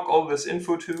to log all this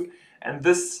info to, and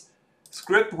this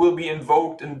script will be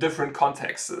invoked in different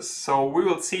contexts. So we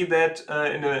will see that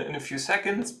in a few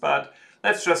seconds, but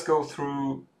let's just go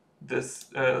through this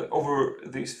over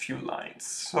these few lines.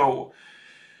 So,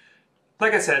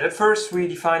 like I said, at first we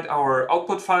defined our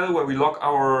output file where we log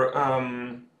our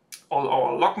all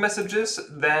our log messages.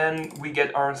 Then we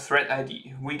get our thread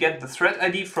ID. We get the thread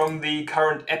ID from the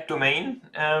current app domain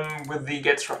with the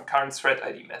getCurrent thread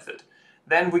ID method.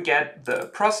 Then we get the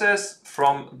process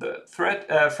from the thread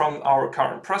from our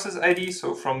current process ID,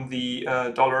 so from the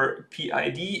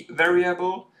 $PID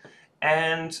variable,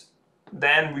 and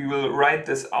then we will write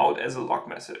this out as a log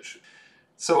message.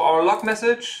 So our log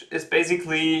message is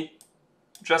basically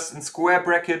just in square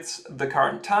brackets the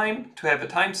current time to have a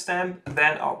timestamp,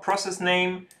 then our process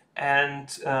name, and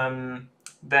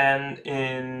then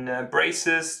in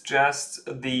braces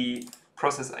just the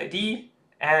process ID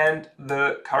and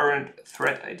the current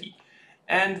thread ID.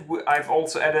 And I've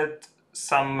also added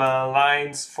some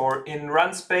lines for in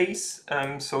run space,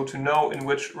 so to know in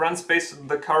which run space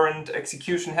the current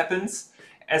execution happens,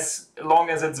 as long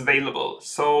as it's available.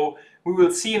 So we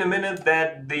will see in a minute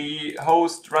that the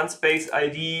host run space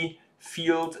ID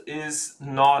field is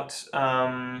not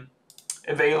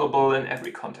available in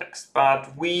every context,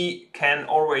 but we can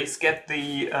always get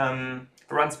the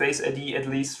run space ID at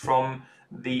least from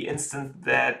the instance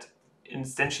that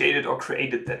instantiated or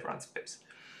created that run space.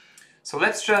 So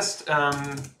let's just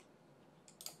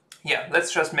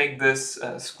make this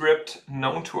script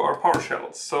known to our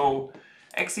PowerShell. So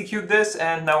execute this,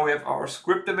 and now we have our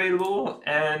script available,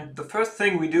 and the first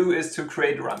thing we do is to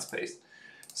create a run space.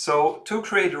 So to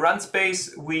create a run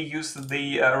space, we use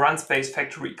the run space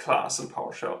factory class in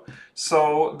PowerShell.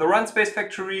 So the run space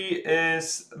factory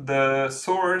is the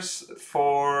source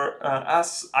for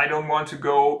us. I don't want to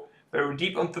go very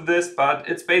deep onto this, but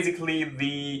it's basically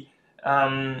the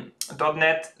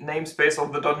 .NET namespace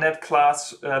of the .NET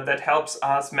class that helps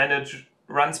us manage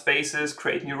run spaces,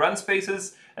 create new run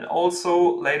spaces, and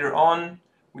also later on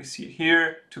we see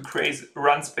here to create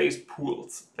run space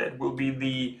pools. That will be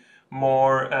the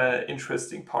more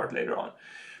interesting part later on.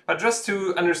 But just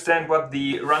to understand what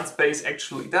the run space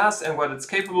actually does and what it's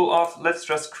capable of, let's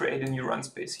just create a new run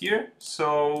space here.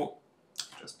 So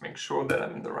just make sure that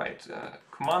I'm in the right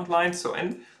command line. So,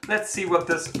 and let's see what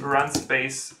this run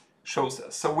space shows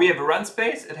us. So we have a run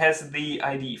space, it has the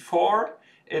ID 4,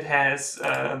 it has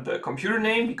the computer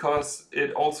name, because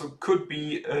it also could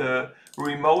be a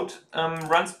remote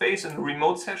run space and a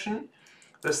remote session.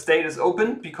 the state is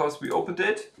open because we opened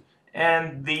it,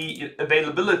 and the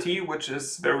availability, which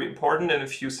is very important in a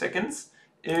few seconds,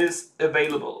 is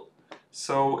available.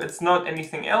 So it's not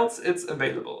anything else, it's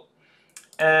available.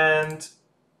 And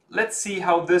let's see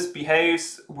how this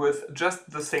behaves with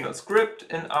just the single script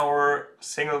in our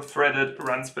single-threaded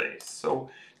run space. So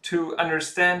to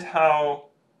understand how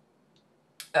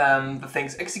the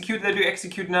things execute that we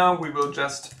execute now, we will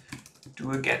just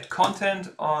do a get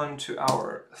content onto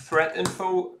our thread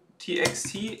info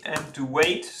txt and do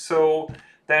wait, so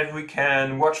that we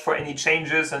can watch for any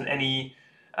changes and any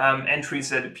entries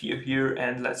that appear here,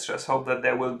 and let's just hope that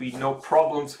there will be no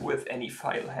problems with any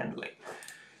file handling.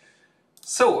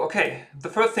 So, okay, the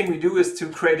first thing we do is to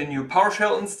create a new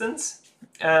PowerShell instance,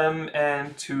 and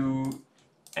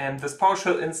this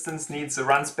PowerShell instance needs a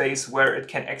run space where it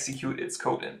can execute its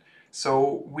code in.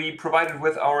 So we provide it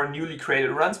with our newly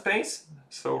created run space,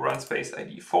 so run space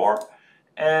ID 4,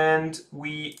 and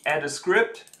we add a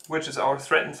script, which is our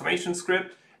thread information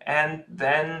script, and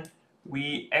then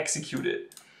we execute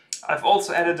it. I've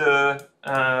also added a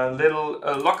little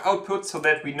log output so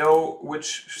that we know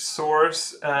which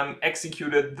source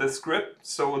executed the script.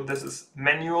 So this is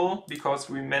manual because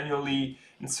we manually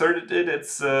inserted it.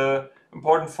 It's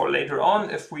important for later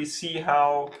on if we see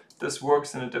how this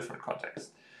works in a different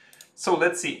context. So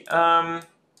let's see.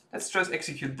 Let's just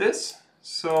execute this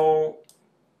so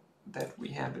that we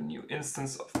have a new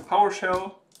instance of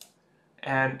PowerShell.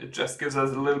 And it just gives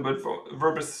us a little bit of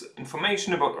verbose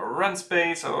information about our run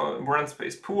space or run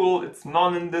space pool. It's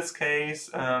none in this case.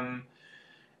 And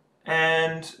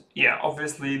yeah,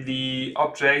 obviously the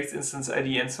objects, instance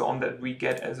ID, and so on that we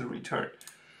get as a return.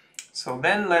 So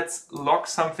then let's log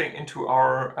something into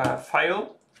our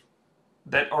file.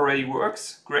 That already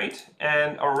works, great.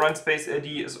 And our run space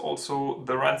ID is also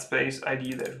the run space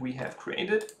ID that we have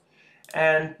created.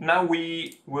 And now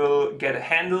we will get a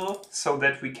handle so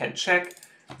that we can check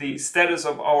the status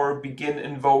of our begin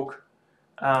invoke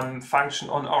function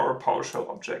on our PowerShell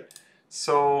object.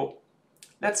 So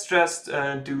let's just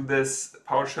do this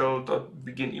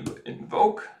PowerShell.begin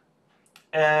invoke,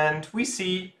 and we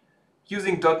see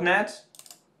using .NET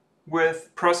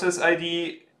with process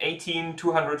ID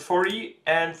 18240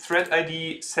 and thread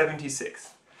ID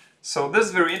 76. So this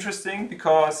is very interesting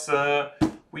because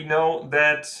we know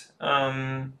that,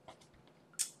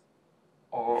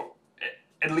 or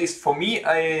at least for me,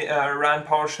 I ran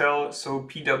PowerShell, so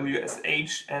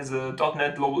PWSH as a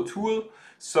 .NET global tool.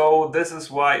 So this is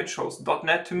why it shows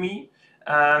 .NET to me.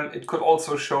 It could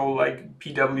also show like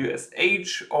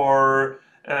PWSH or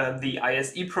the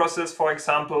ISE process, for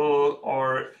example,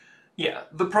 or yeah,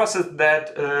 the process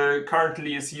that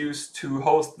currently is used to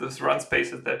host this run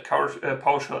spaces that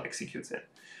PowerShell executes in.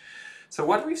 So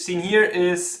what we've seen here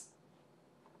is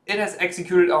it has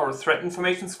executed our thread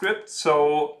information script.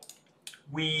 So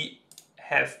we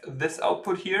have this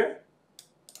output here.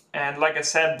 And like I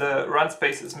said, the run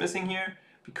space is missing here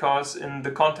because in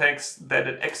the context that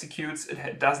it executes,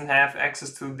 it doesn't have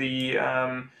access to the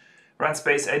run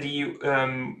space ID.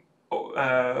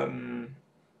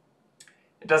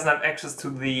 It doesn't have access to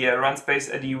the run space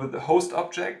ID with the host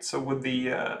object, so with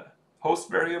the host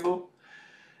variable.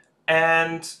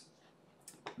 And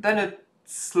then it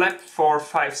slept for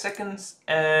 5 seconds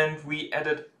and we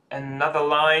added another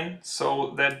line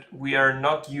so that we are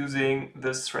not using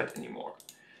this thread anymore.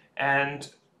 And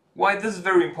why this is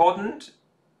very important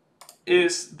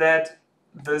is that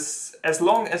this, as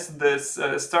long as this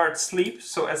starts sleep,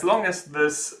 so as long as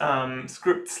this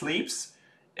script sleeps,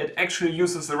 it actually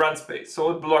uses the run space, so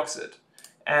it blocks it.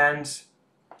 And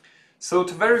so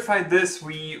to verify this,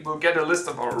 we will get a list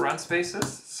of our run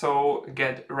spaces. So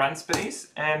get run space,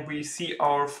 and we see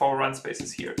our 4 run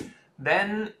spaces here.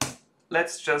 Then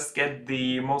let's just get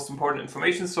the most important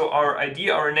information. So our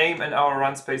ID, our name, and our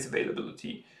run space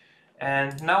availability.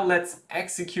 And now let's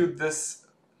execute this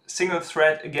single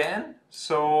thread again.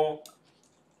 So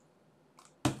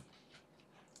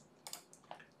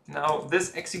now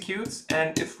this executes,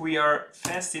 and if we are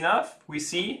fast enough, we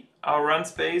see our run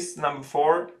space number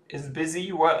 4 is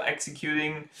busy while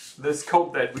executing this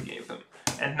code that we gave them.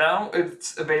 And now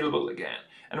it's available again.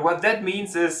 And what that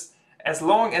means is, as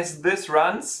long as this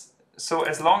runs, so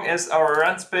as long as our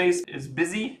run space is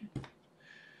busy,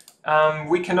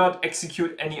 we cannot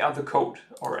execute any other code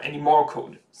or any more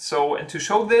code. So, and to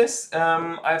show this,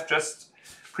 I've just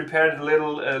prepared a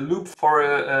little loop for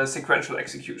a sequential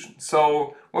execution.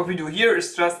 So what we do here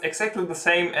is just exactly the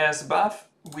same as above.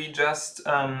 We just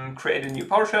create a new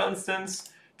PowerShell instance,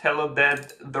 tell it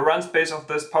that the run space of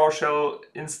this PowerShell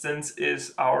instance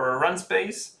is our run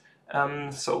space,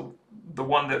 so the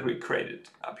one that we created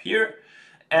up here.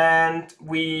 and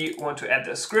we want to add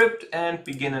the script and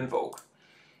begin invoke.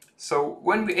 So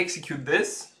when we execute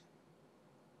this,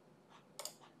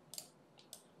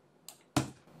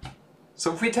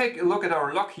 so if we take a look at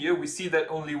our log here, we see that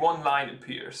only one line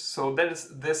appears. So that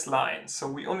is this line. So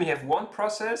we only have one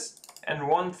process and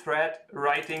one thread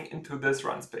writing into this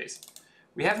run space.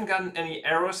 We haven't gotten any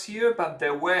errors here, but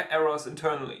there were errors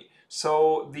internally.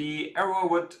 So the error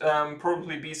would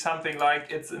probably be something like,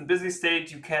 it's in busy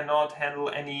state, you cannot handle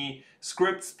any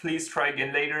scripts, please try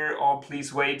again later, or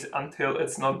please wait until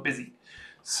it's not busy.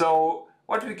 So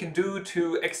what we can do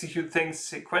to execute things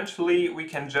sequentially, we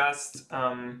can just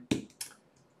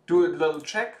do a little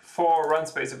check for run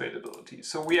space availability.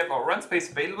 So we have our run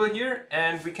space available here,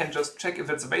 and we can just check if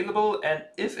it's available, and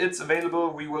if it's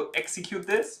available, we will execute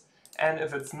this. And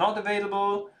if it's not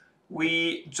available,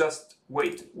 we just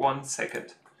wait 1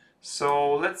 second.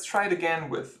 So let's try it again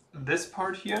with this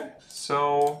part here.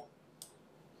 So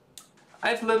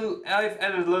I've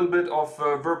added a little bit of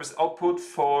verbose output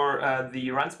for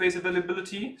the run space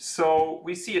availability. So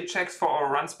we see it checks for our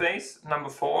run space, number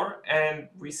 4, and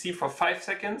we see for 5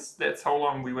 seconds, that's how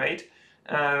long we wait,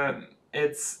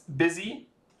 it's busy,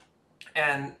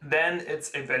 and then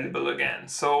it's available again.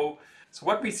 So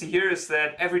what we see here is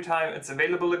that every time it's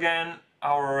available again,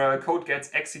 our code gets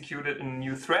executed in a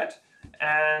new thread,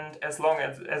 and as long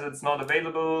as it's not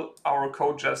available, our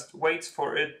code just waits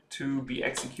for it to be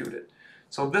executed.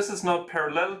 So this is not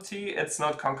parallelity, it's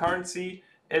not concurrency,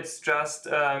 it's just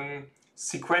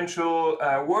sequential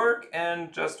work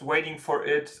and just waiting for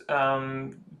it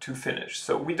to finish.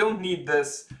 So we don't need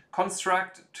this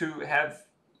construct to have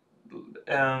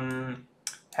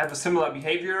a similar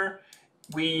behavior.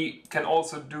 We can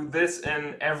also do this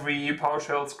in every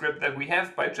PowerShell script that we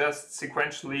have by just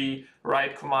sequentially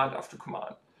write command after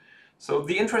command. So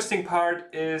the interesting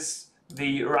part is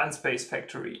the run space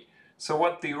factory. So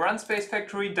what the run space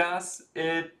factory does,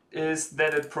 is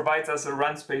that it provides us a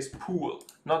run space pool,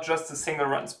 not just a single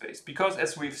run space. Because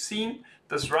as we've seen,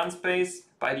 this run space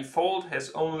by default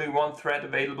has only one thread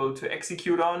available to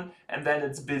execute on, and then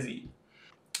it's busy.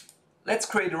 Let's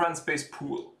create a run space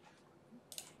pool.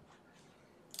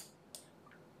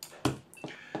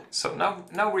 So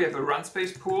now we have a run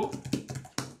space pool,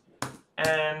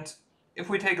 and if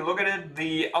we take a look at it,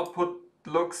 the output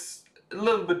looks a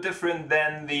little bit different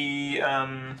than the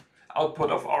output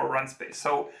of our run space.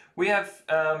 So we have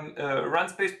a run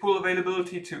space pool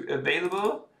availability to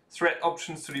available, thread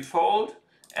options to default,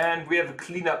 and we have a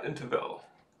cleanup interval.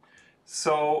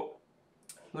 So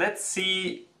let's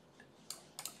see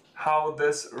how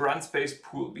this run space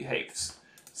pool behaves.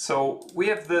 So we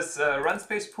have this run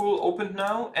space pool opened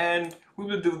now, and we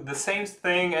will do the same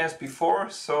thing as before.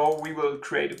 So we will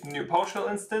create a new PowerShell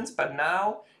instance, but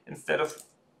now instead of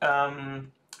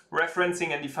referencing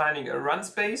and defining a run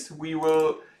space, we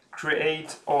will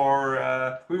create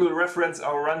or we will reference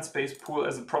our run space pool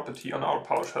as a property on our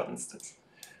PowerShell instance.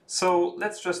 So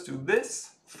let's just do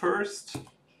this first.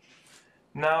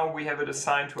 Now we have it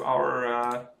assigned to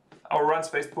our run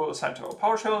space pool assigned to our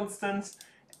PowerShell instance,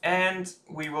 and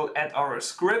we will add our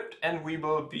script and we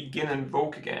will begin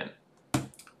invoke again.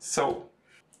 So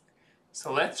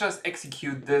let's just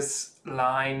execute this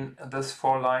line, this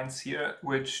 4 lines here,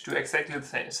 which do exactly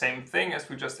the same thing as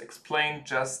we just explained,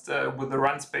 just with the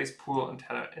run space pool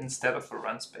instead of a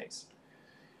run space.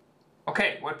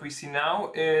 Okay, what we see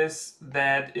now is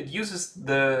that it uses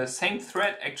the same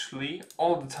thread actually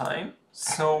all the time.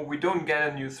 So we don't get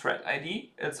a new thread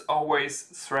ID, it's always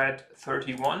thread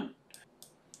 31.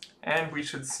 And we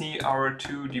should see our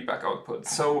 2 debug outputs.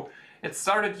 So it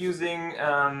started using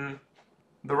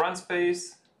the run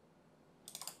space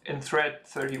in thread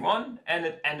 31 and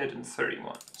it ended in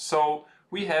 31. So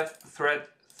we have thread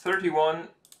 31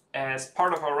 as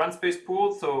part of our run space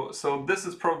pool. So this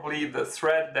is probably the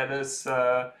thread that is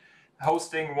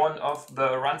hosting one of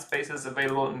the run spaces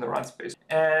available in the run space.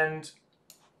 And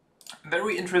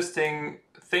very interesting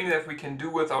thing that we can do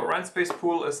with our run space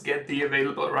pool is get the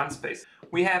available run space.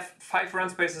 We have 5 run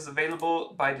spaces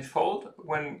available by default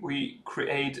when we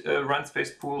create a run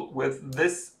space pool with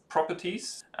this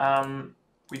properties.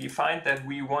 We defined that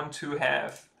we want to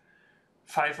have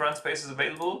 5 run spaces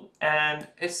available, and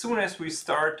as soon as we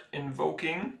start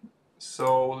invoking,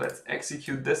 so let's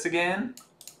execute this again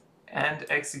and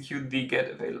execute the get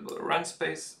available run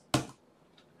space,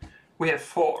 we have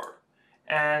 4.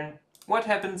 And what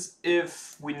happens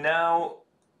if we now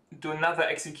do another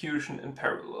execution in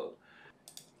parallel?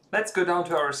 Let's go down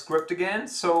to our script again.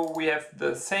 So we have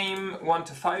the same 1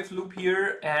 to 5 loop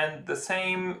here and the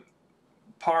same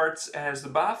parts as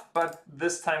above, but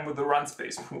this time with the run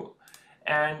space pool.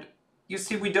 And you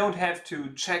see we don't have to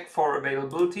check for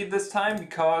availability this time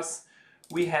because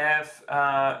we have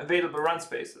available run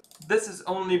spaces. This is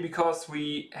only because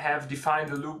we have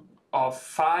defined a loop of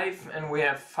 5 and we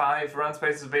have 5 run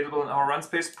spaces available in our run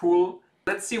space pool.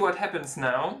 Let's see what happens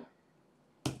now.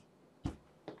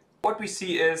 What we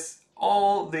see is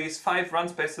all these 5 run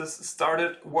spaces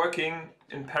started working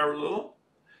in parallel.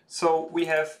 So we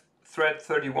have thread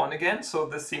 31 again, so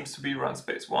this seems to be run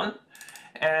space 1.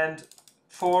 And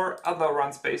 4 other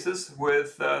run spaces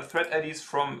with thread IDs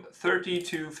from 30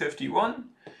 to 51.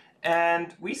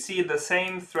 And we see the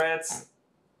same threads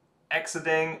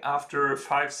exiting after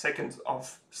 5 seconds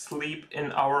of sleep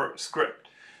in our script.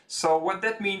 So what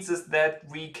that means is that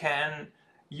we can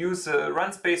use a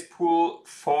run space pool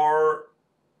for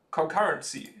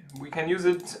concurrency. We can use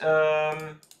it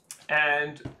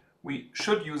and we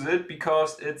should use it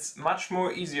because it's much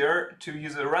more easier to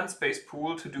use a run space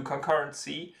pool to do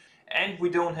concurrency, and we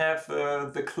don't have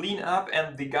the cleanup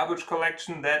and the garbage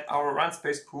collection that our run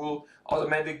space pool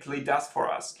automatically does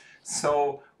for us.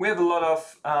 So we have a lot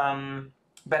of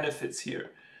benefits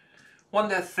here. One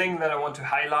last thing that I want to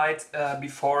highlight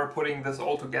before putting this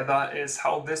all together is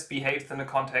how this behaves in the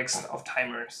context of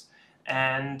timers.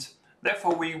 And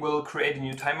therefore we will create a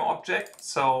new timer object.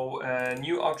 So a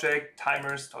new object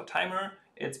timers.timer.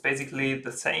 It's basically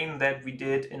the same that we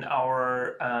did in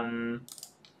our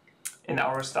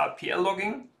start PL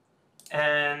logging.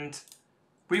 And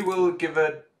we will give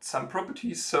it some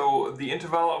properties. So the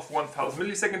interval of 1000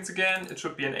 milliseconds again, it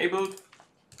should be enabled,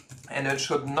 and it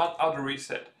should not auto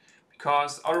reset.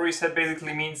 Because auto reset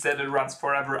basically means that it runs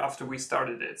forever after we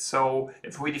started it. So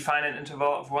if we define an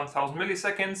interval of 1000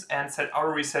 milliseconds and set auto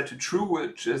reset to true,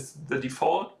 which is the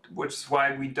default, which is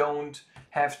why we don't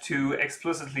have to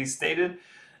explicitly state it,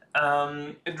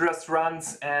 it just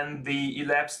runs and the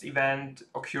elapsed event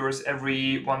occurs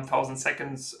every 1000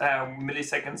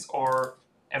 milliseconds or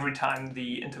every time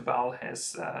the interval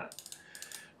has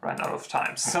run out of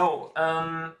time. So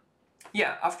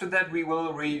yeah, after that we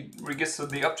will register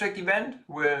the object event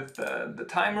with the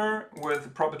timer, with the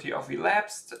property of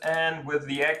elapsed, and with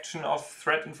the action of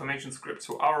thread information script,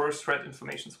 so our thread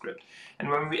information script. And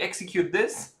when we execute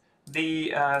this,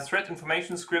 the thread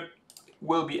information script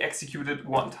will be executed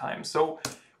one time. So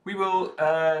we will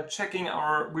be checking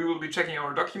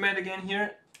our document again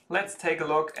here. Let's take a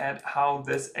look at how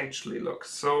this actually looks.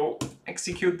 So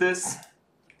execute this.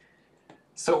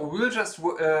 So we'll just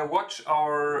watch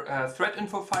our thread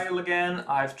info file again.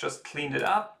 I've just cleaned it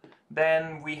up.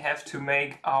 Then we have to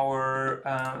make our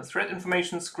thread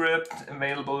information script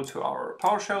available to our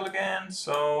PowerShell again.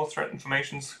 So thread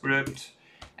information script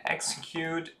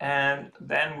execute, and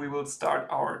then we will start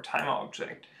our timer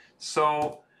object.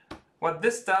 So what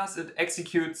this does, it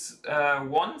executes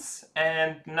once,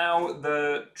 and now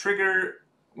the trigger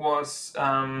was,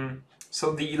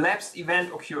 so the elapsed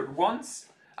event occurred once.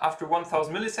 After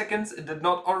 1000 milliseconds, it did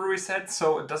not auto reset,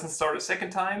 so it doesn't start a second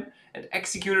time. It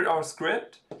executed our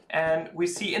script, and we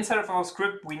see inside of our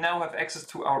script we now have access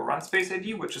to our run space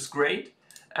ID, which is great,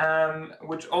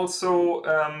 which also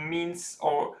means,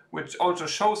 or which also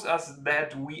shows us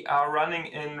that we are running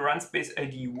in run space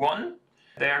ID 1.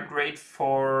 They are great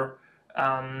for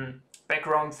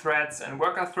background threads and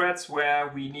worker threads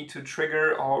where we need to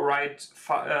trigger or write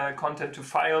content to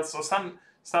files, so some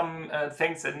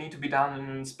things that need to be done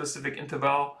in a specific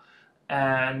interval,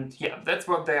 and yeah, that's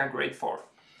what they are great for.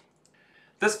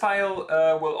 This file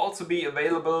will also be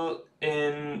available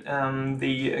in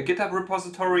the GitHub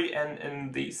repository and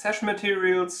in the session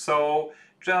materials, so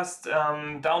just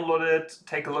download it,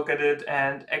 take a look at it,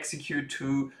 and execute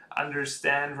to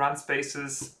understand run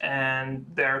spaces and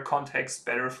their context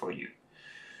better for you.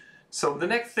 So the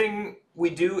next thing we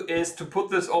do is to put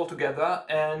this all together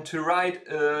and to write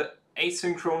a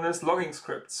asynchronous logging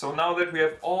script. So now that we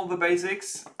have all the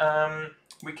basics,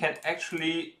 we can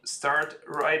actually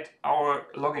write our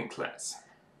logging class.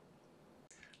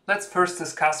 Let's first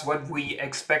discuss what we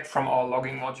expect from our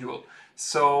logging module.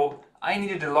 So I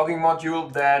needed a logging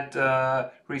module that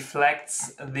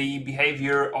reflects the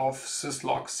behavior of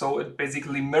syslog. So it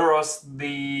basically mirrors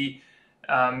the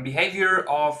behavior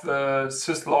of the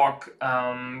syslog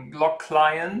log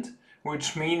client,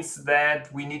 which means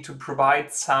that we need to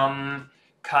provide some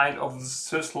kind of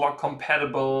syslog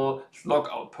compatible log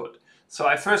output. So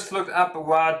I first looked up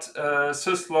what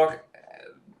syslog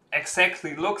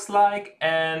exactly looks like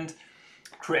and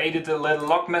created a little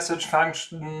log message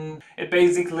function. It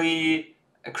basically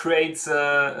creates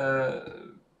a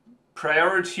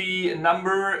priority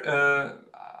number.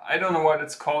 I don't know what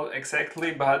it's called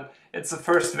exactly, but it's the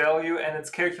first value, and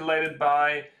it's calculated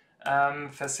by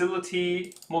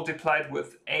facility multiplied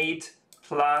with 8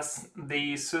 plus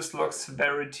the syslog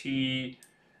severity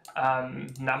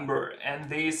number. And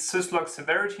the syslog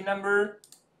severity number,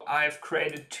 I've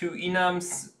created two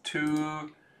enums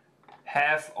to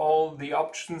have all the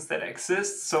options that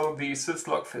exist, so the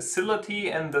syslog facility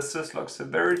and the syslog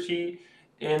severity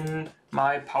in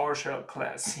my PowerShell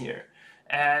class here.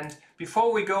 And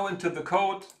before we go into the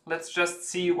code, let's just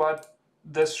see what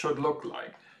this should look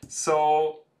like.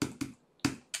 So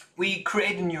we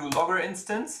create a new logger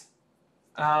instance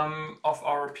of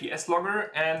our PS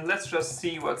logger, and let's just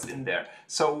see what's in there.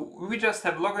 So we just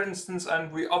have logger instance,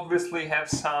 and we obviously have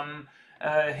some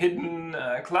hidden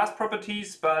class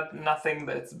properties, but nothing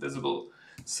that's visible.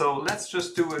 So let's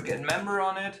just do a get member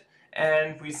on it,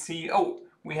 and we see, oh,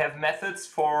 we have methods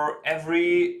for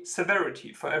every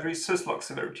severity, for every syslog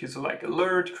severity, so like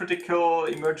alert, critical,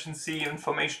 emergency,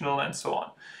 informational, and so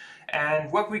on.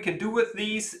 And what we can do with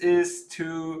these is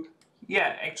to,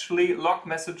 actually log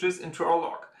messages into our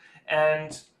log.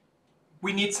 And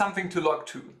we need something to log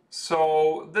to.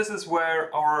 So this is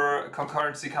where our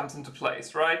concurrency comes into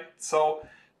place, right? So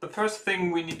the first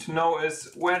thing we need to know is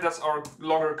where does our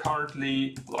logger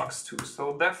currently logs to.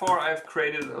 So therefore I've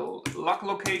created a log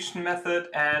location method,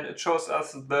 and it shows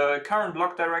us the current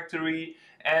log directory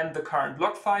and the current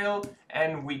log file.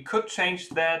 And we could change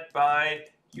that by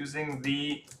using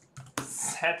the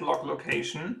set log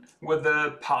location with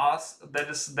a path that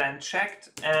is then checked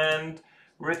and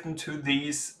written to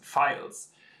these files.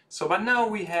 So but now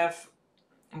we have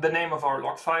the name of our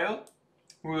log file.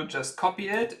 We will just copy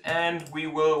it and we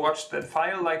will watch that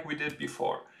file like we did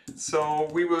before. So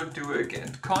we will do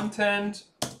again content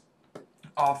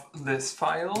of this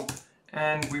file,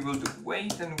 and we will do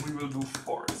wait, and we will do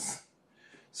force.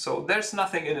 So there's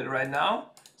nothing in it right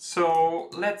now. So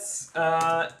let's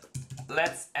add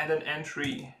an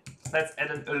entry. Let's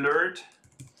add an alert.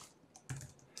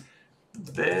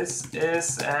 This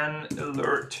is an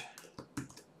alert.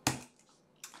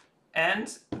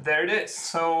 And there it is.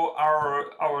 So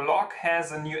our log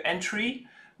has a new entry,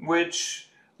 which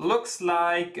looks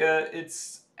like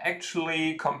it's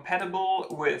actually compatible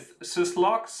with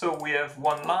syslog. So we have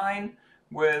one line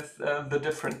with the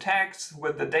different tags,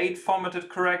 with the date formatted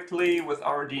correctly, with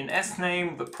our DNS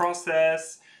name, the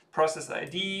process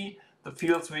ID, the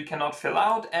fields we cannot fill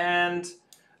out, and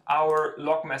our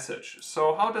log message.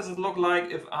 So how does it look like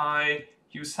if I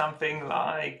use something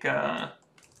like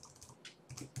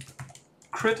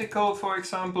critical, for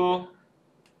example?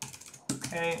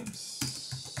 Okay,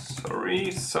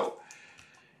 sorry. So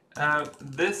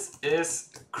this is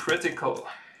critical.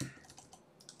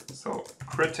 So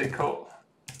critical.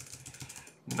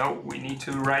 No, we need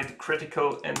to write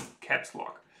critical in caps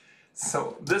lock.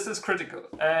 So this is critical,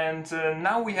 and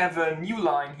now we have a new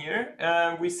line here.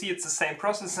 We see it's the same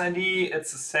process ID,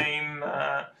 it's the same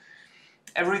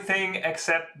everything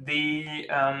except the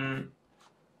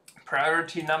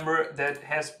priority number that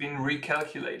has been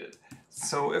recalculated.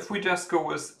 So if we just go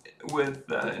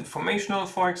with informational,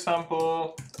 for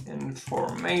example,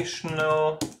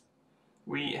 informational,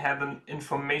 we have an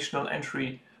informational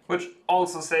entry which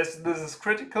also says this is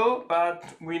critical, but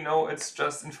we know it's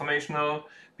just informational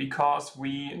because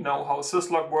we know how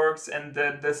syslog works and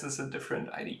that this is a different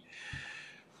ID.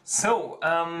 So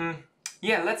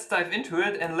yeah, let's dive into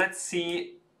it and let's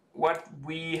see what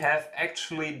we have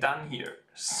actually done here.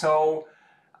 So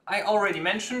I already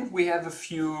mentioned we have a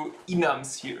few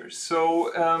enums here.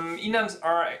 So enums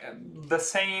are the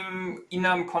same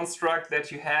enum construct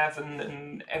that you have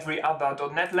in every other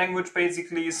 .NET language,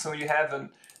 basically. So you have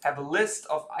a list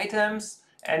of items,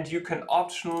 and you can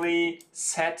optionally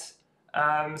set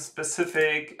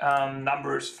specific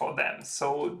numbers for them.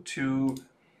 So to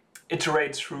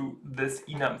iterate through this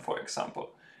enum, for example.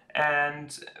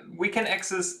 And we can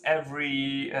access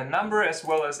every number as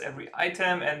well as every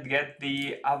item and get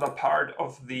the other part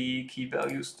of the key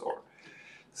value store.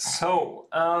 So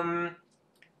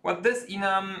what this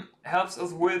enum helps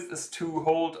us with is to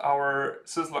hold our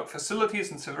syslog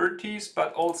facilities and severities,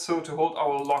 but also to hold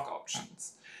our log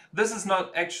options. This is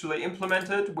not actually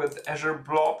implemented with Azure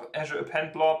Blob, Azure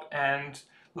Append Blob, and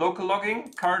local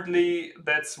logging. Currently,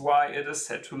 that's why it is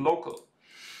set to local.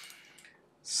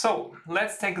 So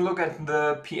let's take a look at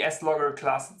the PS logger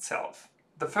class itself.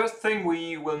 The first thing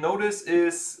we will notice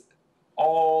is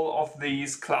all of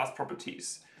these class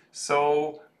properties.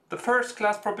 So the first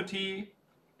class property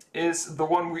is the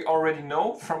one we already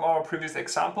know from our previous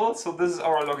example. So this is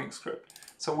our logging script.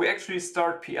 So we actually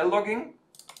start PL logging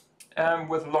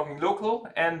with logging local,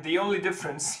 and the only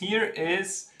difference here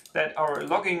is that our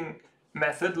logging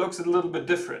method looks a little bit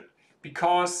different,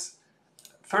 because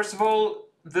first of all,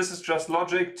 this is just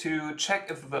logic to check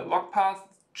if the log path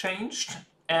changed,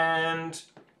 and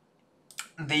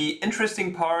the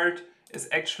interesting part is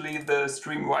actually the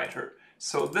stream writer.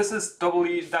 So this is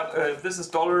 $SW,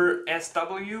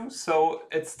 so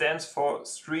it stands for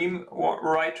stream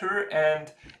writer,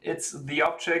 and it's the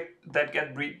object that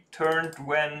gets returned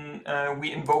when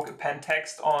we invoke append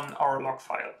text on our log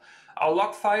file. Our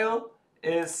log file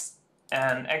is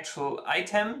an actual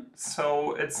item,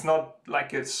 so it's not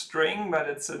like a string, but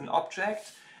it's an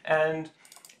object, and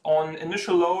on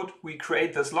initial load we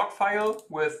create this log file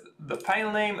with the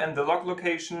file name and the log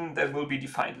location that will be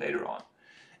defined later on.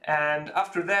 And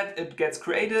after that it gets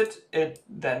created, it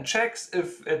then checks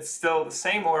if it's still the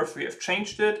same or if we have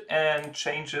changed it, and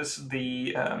changes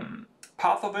the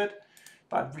path of it,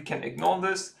 but we can ignore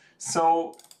this.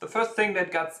 So the first thing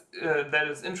that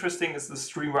is interesting is the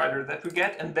stream writer that we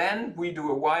get, and then we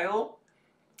do a while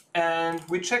and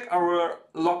we check our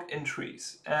log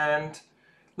entries. And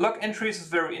log entries is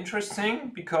very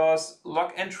interesting because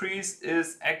log entries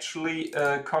is actually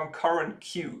a concurrent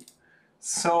queue.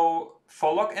 So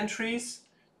for log entries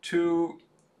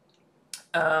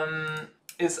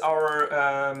is our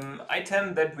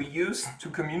item that we use to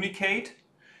communicate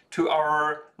to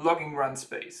our logging run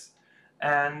space.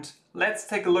 And let's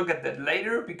take a look at that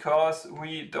later, because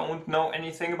we don't know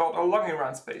anything about our logging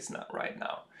run space right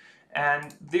now.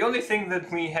 And the only thing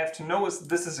that we have to know is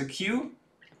this is a queue,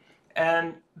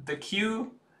 and the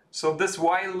queue, so this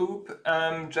while loop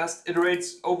just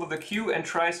iterates over the queue and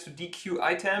tries to dequeue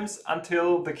items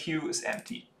until the queue is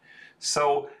empty.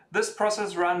 So this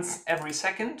process runs every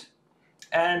second,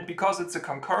 and because it's a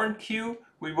concurrent queue,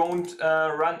 we won't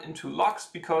run into locks,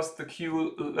 because the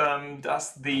queue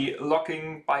does the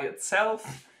logging by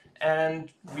itself,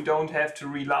 and we don't have to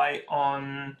rely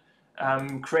on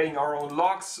creating our own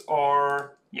logs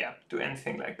or do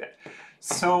anything like that.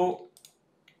 So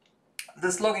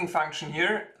this logging function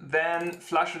here then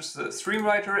flushes the stream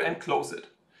writer and closes it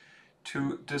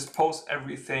to dispose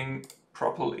everything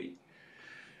properly.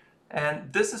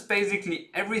 And this is basically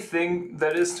everything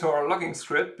that is to our logging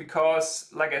script,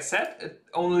 because, like I said, it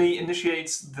only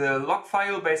initiates the log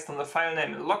file based on the file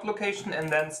name and log location, and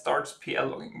then starts PL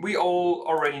logging. We all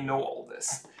already know all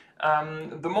this.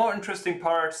 The more interesting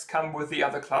parts come with the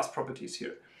other class properties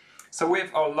here. So we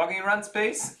have our logging run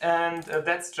space, and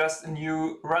that's just a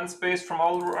new run space from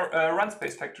our run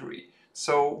space factory.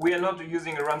 So we are not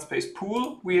using a run space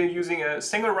pool, we are using a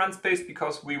single run space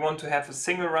because we want to have a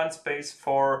single run space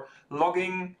for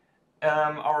logging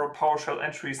our PowerShell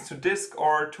entries to disk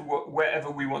or to wherever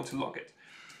we want to log it.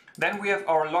 Then we have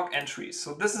our log entries.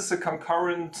 So this is a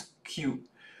concurrent queue.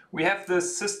 We have the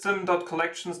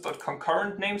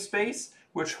system.collections.concurrent namespace,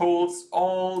 which holds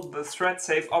all the thread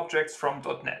safe objects from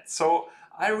 .NET. So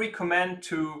I recommend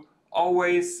to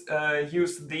always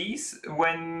use these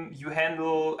when you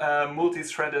handle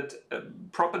multi-threaded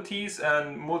properties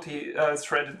and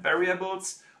multi-threaded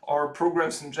variables or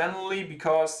programs in generally,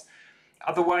 because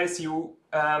otherwise you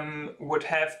would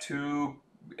have to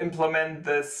implement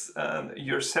this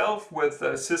yourself with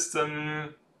a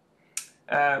system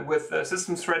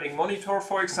threading monitor,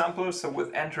 for example, so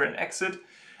with enter and exit.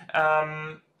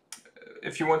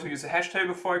 If you want to use a hash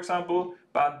table, for example,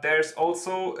 but there's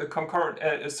also a concurrent,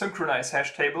 a synchronized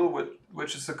hash table,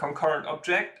 which is a concurrent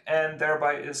object and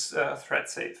thereby is thread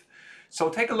safe. So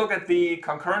take a look at the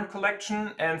concurrent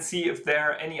collection and see if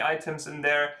there are any items in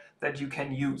there that you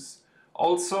can use.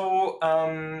 Also,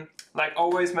 like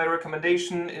always, my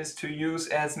recommendation is to use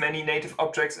as many native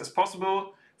objects as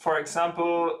possible. For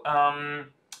example,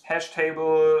 hash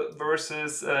table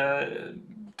versus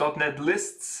 .NET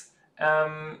lists.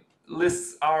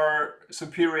 Lists are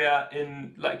superior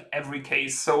in like every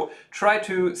case, so try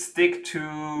to stick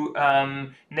to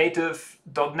native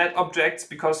 .NET objects,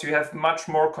 because you have much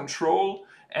more control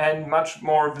and much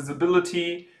more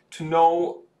visibility to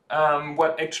know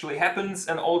what actually happens,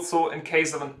 and also in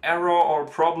case of an error or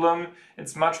problem,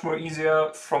 it's much more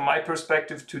easier from my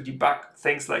perspective to debug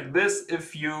things like this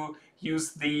if you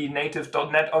use the native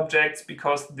 .NET objects,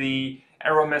 because the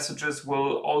error messages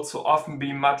will also often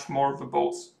be much more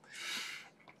verbose.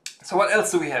 So what else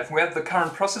do we have? We have the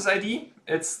current process ID.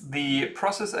 It's the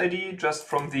process ID just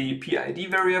from the PID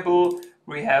variable.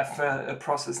 We have a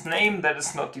process name that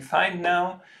is not defined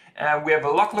now. We have a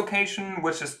log location,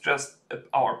 which is just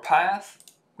our path.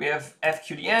 We have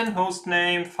FQDN, host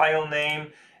name, file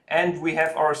name, and we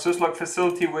have our syslog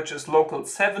facility, which is local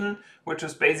 7, which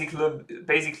is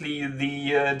basically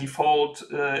the default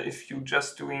if you're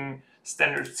just doing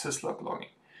standard syslog logging.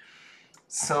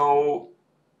 So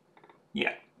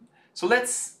yeah. So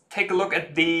let's take a look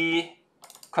at the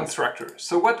constructor.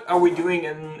 So what are we doing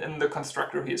in the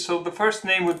constructor here? So the first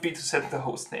name would be to set the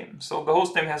host name. So the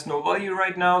host name has no value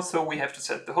right now, so we have to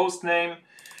set the host name.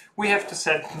 We have to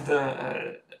set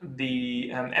the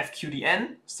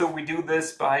FQDN. So we do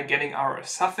this by getting our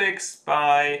suffix,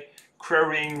 by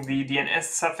querying the DNS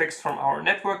suffix from our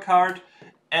network card,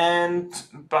 and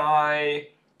by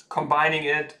combining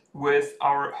it with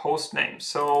our host name.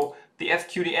 So the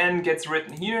FQDN gets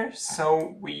written here,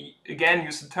 so we again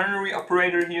use the ternary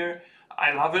operator here.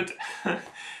 I love it.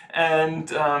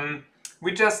 And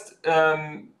we just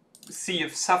see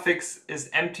if suffix is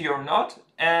empty or not,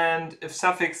 and if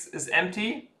suffix is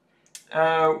empty,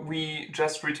 we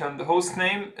just return the host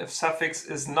name. If suffix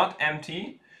is not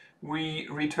empty, we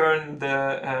return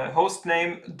the host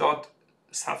name dot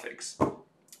suffix.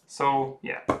 So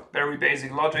yeah, very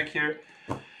basic logic here.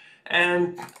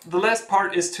 And the last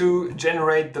part is to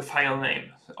generate the file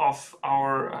name of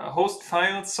our host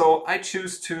file. So I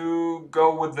choose to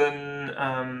go with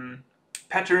a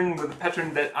pattern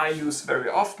that I use very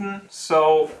often.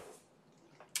 So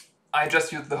I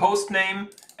just use the host name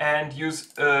and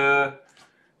use like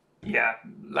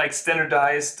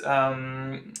standardized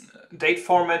date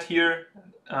format here.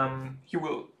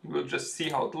 You will just see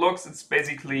how it looks. It's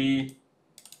basically,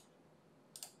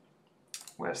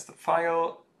 where's the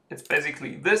file? It's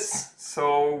basically this.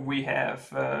 So we have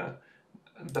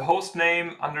the host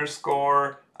name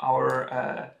underscore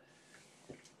our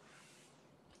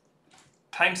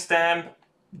timestamp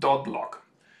dot log.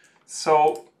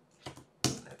 So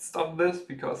let's stop this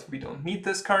because we don't need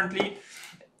this currently.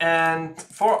 And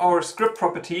for our script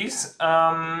properties,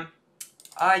 I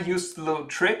used a little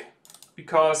trick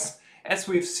because, as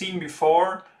we've seen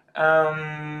before,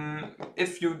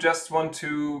 if you just want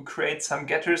to create some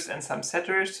getters and some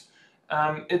setters,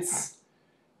 it's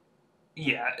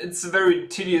very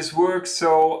tedious work,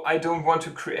 so I don't want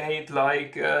to create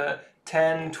like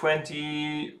 10,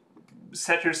 20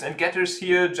 setters and getters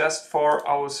here just for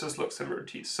our syslog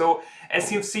severities. So as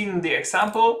you've seen in the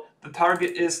example, the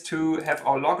target is to have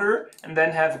our logger and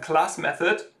then have a class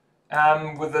method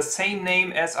with the same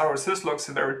name as our syslog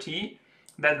severity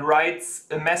that writes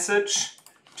a message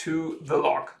to the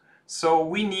log. So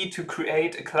we need to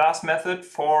create a class method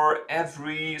for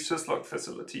every syslog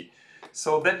facility.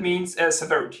 So that means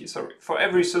for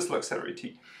every syslog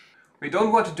severity. We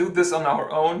don't want to do this on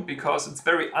our own because it's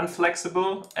very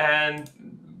unflexible, and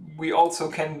we also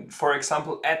can, for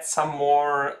example, add some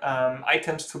more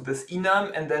items to this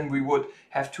enum, and then we would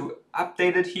have to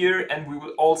update it here, and we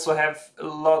will also have a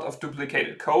lot of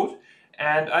duplicated code.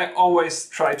 And I always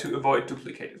try to avoid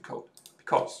duplicated code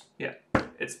because, yeah,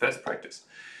 it's best practice.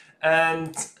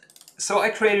 And so I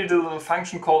created a little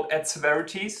function called add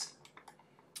severities.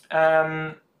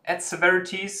 Add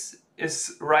severities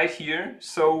is right here.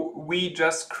 So we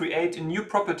just create a new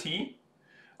property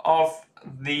of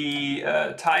the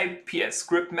type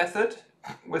PSCRIPT method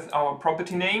with our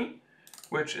property name,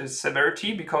 which is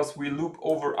severity, because we loop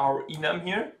over our enum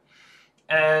here.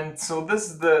 And so this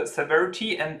is the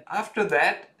severity, and after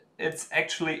that it's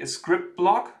actually a script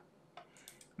block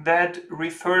that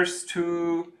refers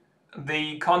to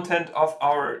the content of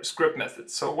our script method.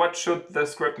 So what should the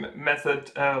script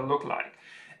method look like?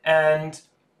 And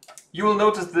you will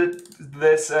notice that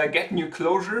this get new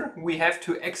closure, we have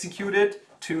to execute it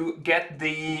to get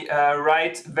the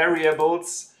right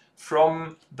variables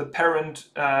from the parent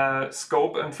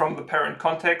scope and from the parent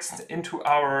context into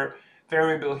our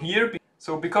variable here.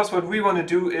 So because what we want to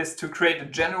do is to create a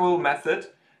general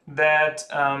method that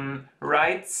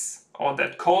writes or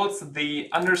that calls the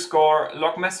underscore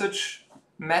log message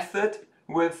method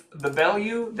with the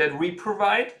value that we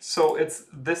provide. So it's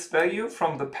this value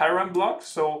from the param block.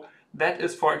 So that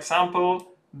is, for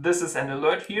example, this is an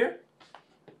alert here.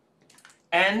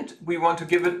 And we want to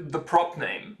give it the prop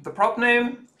name. The prop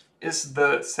name is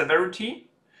the severity.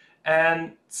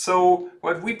 And so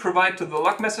what we provide to the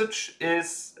log message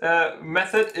is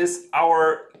method is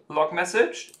our log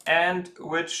message and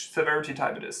which severity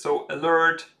type it is. So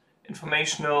alert,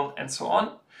 informational, and so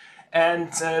on.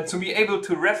 And to be able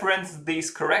to reference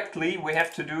these correctly, we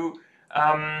have to do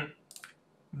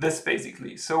this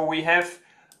basically. So we have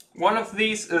one of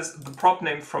these is the prop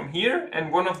name from here,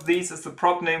 and one of these is the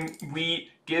prop name we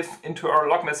give into our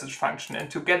log message function. And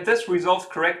to get this resolved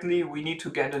correctly, we need to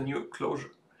get a new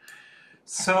closure.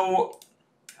 So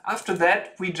after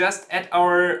that, we just add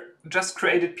our just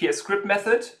created PSCRIPT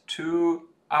method to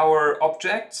our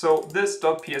object. So this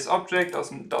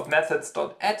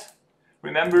 .psobject.methods.add.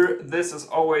 Remember, this is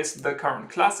always the current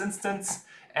class instance.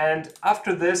 And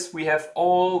after this, we have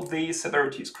all the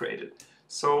severities created.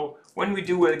 So when we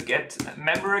do a get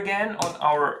member again on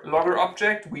our logger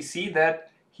object, we see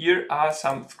that here are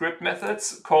some script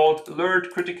methods called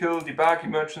alert, critical, debug,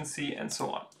 emergency, and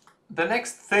so on. The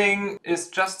next thing is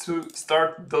just to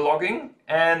start the logging,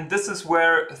 and this is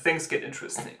where things get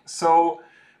interesting. So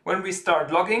when we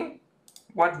start logging,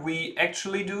 what we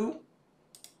actually do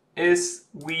is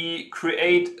we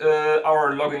create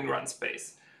our logging run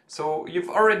space. So you've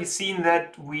already seen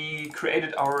that we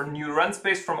created our new run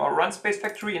space from our run space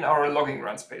factory in our logging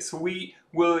run space. So we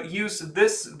will use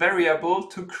this variable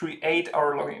to create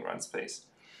our logging run space.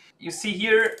 You see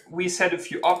here we set a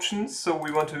few options. So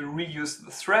we want to reuse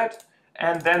the thread,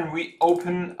 and then we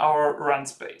open our run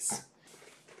space.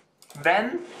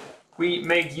 Then we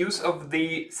make use of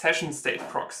the session state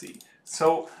proxy.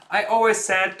 So I always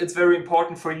said it's very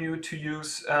important for you to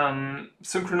use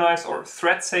synchronous or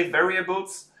thread safe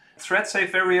variables. Thread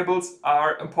safe variables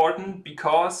are important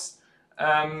because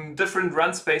different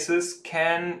run spaces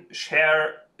can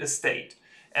share a state.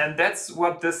 And that's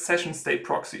what this session state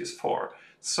proxy is for.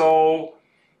 So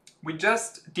we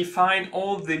just define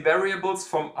all the variables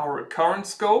from our current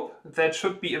scope that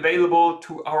should be available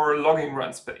to our logging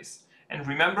run space. And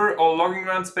remember, our logging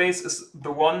run space is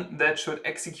the one that should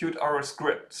execute our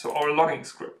script, so our logging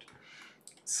script.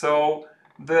 So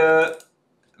the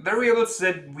variables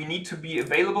that we need to be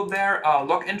available there are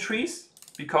log entries,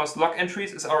 because log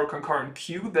entries is our concurrent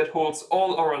queue that holds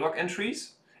all our log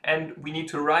entries, and we need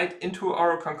to write into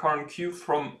our concurrent queue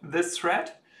from this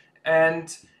thread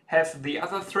and have the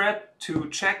other thread to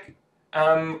check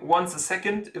once a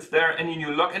second if there are any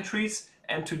new log entries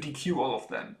and to dequeue all of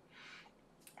them.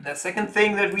 The second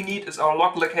thing that we need is our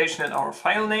log location and our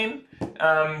file name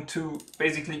to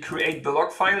basically create the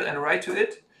log file and write to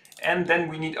it. And then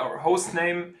we need our host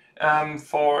name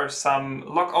for some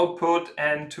log output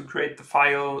and to create the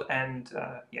file, and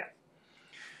yeah.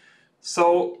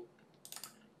 So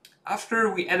after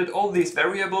we added all these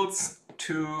variables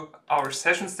to our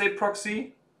session state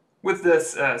proxy with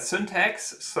this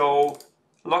syntax, so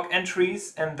log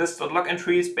entries, and this log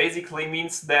entries basically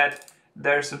means that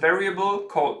there's a variable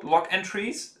called log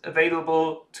entries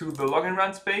available to the login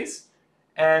run space,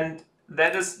 and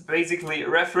that is basically a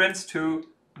reference to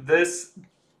this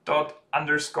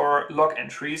 ._log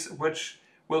entries, which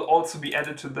will also be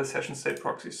added to the session state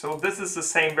proxy. So this is the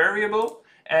same variable,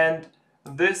 and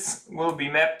this will be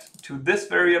mapped to this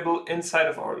variable inside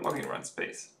of our logging run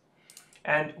space.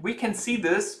 And we can see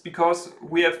this because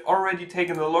we have already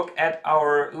taken a look at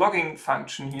our logging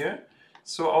function here.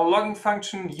 So our logging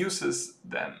function uses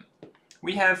them.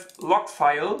 We have log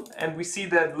file, and we see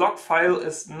that log file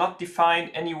is not defined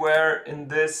anywhere in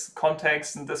this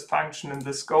context, in this function, in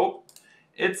this scope.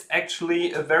 It's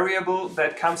actually a variable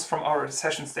that comes from our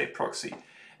session state proxy.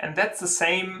 And that's the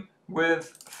same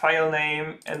with file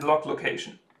name and log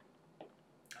location.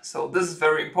 So this is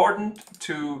very important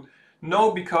to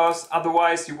know, because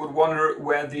otherwise you would wonder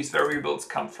where these variables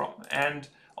come from. And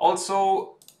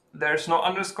also there's no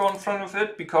underscore in front of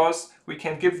it because we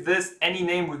can give this any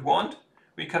name we want.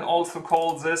 We can also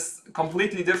call this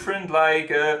completely different, like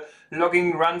a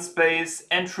logging run space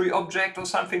entry object or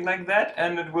something like that,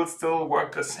 and it will still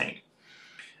work the same.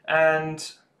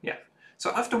 And yeah,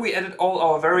 so after we added all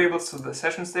our variables to the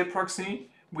session state proxy,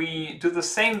 we do the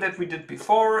same that we did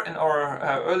before in our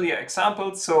earlier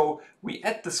example. So we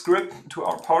add the script to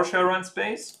our PowerShell run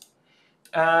space,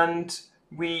 and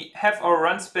we have our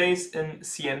run space in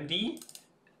CMD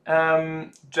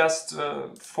just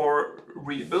for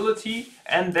readability,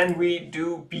 and then we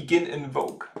do begin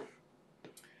invoke.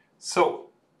 So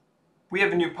we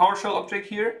have a new PowerShell object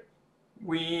here.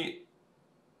 We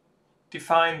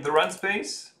define the run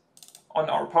space on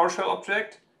our PowerShell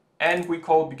object, and we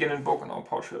call begin invoke on our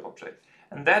PowerShell object.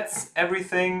 And that's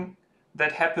everything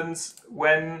that happens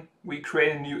when we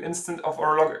create a new instance of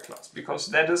our logger class, because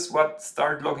that is what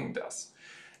start logging does.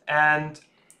 And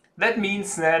that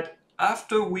means that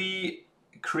after we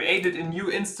created a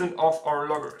new instance of our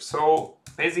logger, so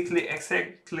basically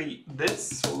exactly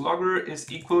this, so logger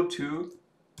is equal to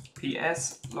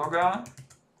ps logger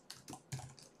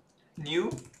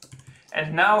new,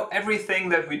 and now everything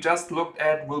that we just looked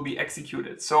at will be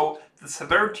executed. So the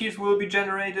severities will be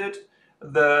generated,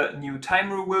 the new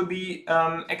timer will be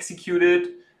executed,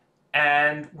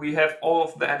 and we have all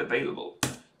of that available.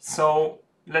 So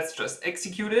let's just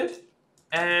execute it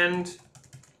and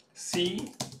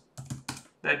see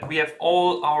that we have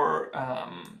all our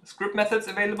script methods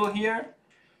available here.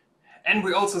 And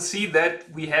we also see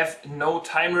that we have no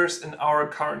timers in our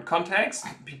current context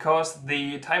because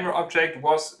the timer object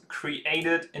was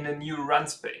created in a new run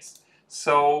space.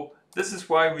 So this is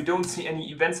why we don't see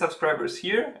any event subscribers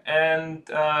here. And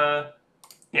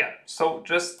yeah, so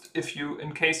just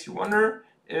in case you wonder,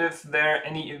 if there are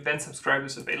any event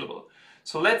subscribers available.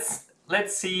 So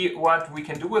let's see what we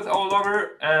can do with our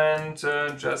logger and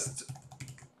just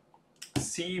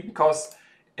see, because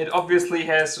it obviously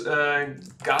has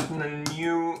gotten a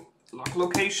new log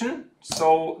location.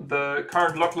 So the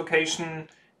current log location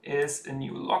is a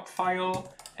new log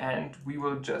file, and we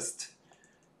will just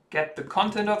get the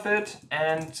content of it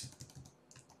and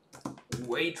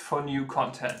wait for new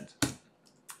content.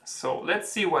 So let's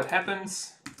see what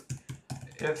happens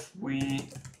if we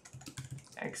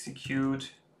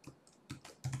execute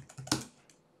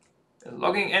a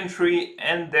logging entry,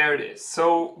 and there it is.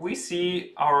 So we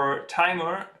see our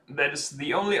timer, that is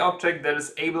the only object that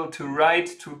is able to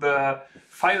write to the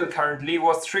file currently,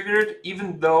 was triggered,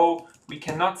 even though we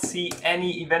cannot see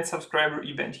any event subscriber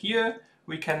event here.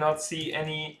 We cannot see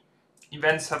any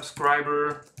event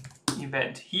subscriber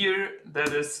event here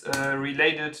that is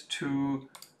related to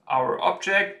our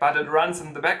object, but it runs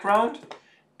in the background.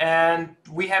 And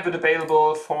we have it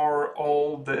available for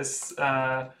all this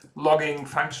logging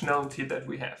functionality that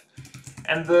we have.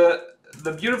 And the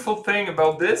beautiful thing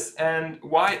about this, and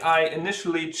why I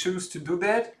initially choose to do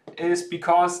that, is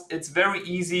because it's very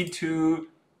easy to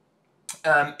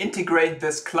integrate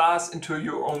this class into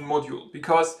your own module.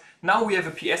 Because now we have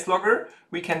a PS logger,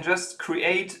 we can just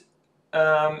create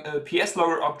a PS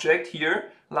logger object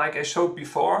here, like I showed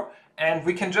before, and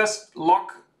we can just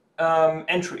log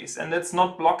entries, and it's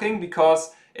not blocking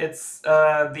because it's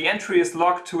the entry is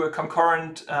logged to a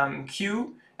concurrent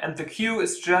queue, and the queue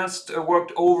is just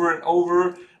worked over and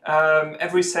over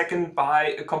every second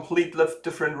by a complete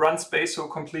different run space, so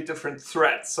complete different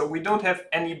threads. So we don't have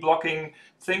any blocking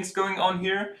things going on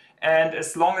here, and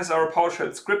as long as our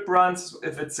PowerShell script runs,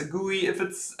 if it's a GUI, if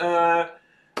it's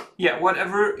yeah,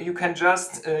 whatever, you can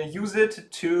just use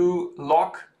it to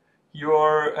log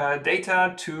your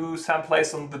data to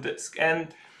someplace on the disk.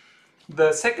 And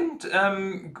the second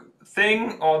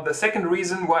thing, or the second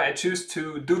reason why I choose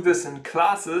to do this in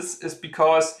classes, is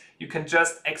because you can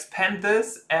just expand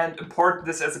this and import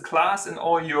this as a class in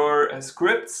all your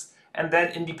scripts, and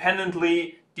then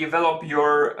independently develop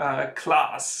your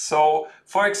class. So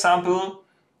for example,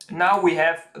 now we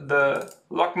have the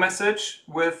log message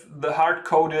with the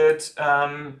hard-coded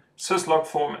syslog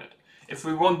format. If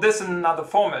we want this in another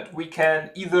format, we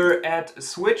can either add a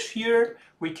switch here,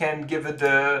 we can give it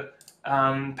a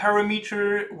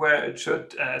parameter where it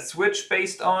should switch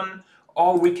based on,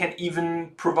 or we can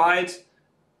even provide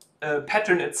a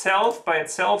pattern itself by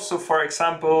itself. So for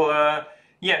example,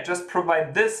 yeah, just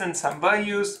provide this and some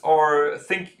values, or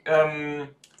think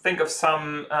of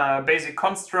some basic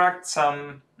construct,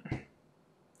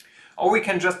 or we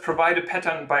can just provide a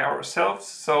pattern by ourselves.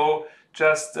 So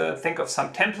just think of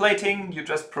some templating. You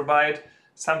just provide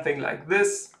something like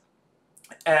this,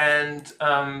 and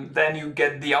then you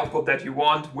get the output that you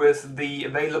want with the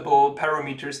available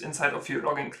parameters inside of your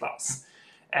logging class.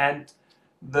 And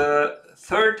the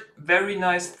third very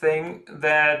nice thing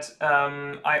that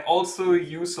I also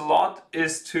use a lot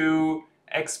is to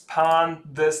expand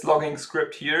this logging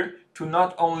script here to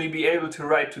not only be able to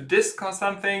write to disk or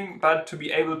something, but to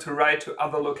be able to write to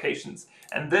other locations.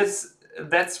 And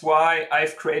that's why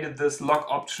I've created this log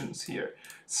options here.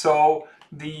 So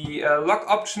the log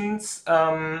options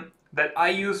that I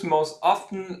use most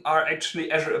often are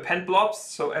actually Azure Append blobs.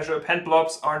 So Azure Append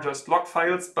blobs are just log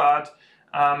files, but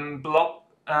blob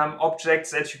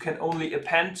objects that you can only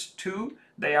append to.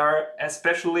 They are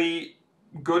especially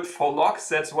good for logs.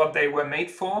 That's what they were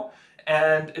made for.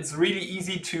 And it's really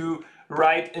easy to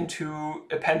write into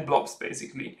append blobs,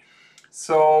 basically.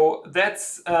 So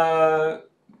that's a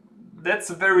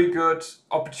very good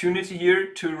opportunity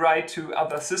here to write to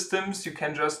other systems. You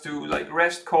can just do like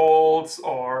REST calls,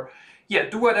 or yeah,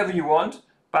 do whatever you want.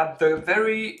 But the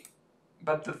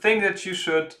thing that you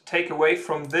should take away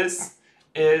from this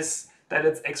is that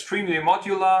it's extremely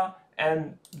modular,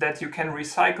 and that you can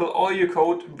recycle all your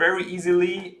code very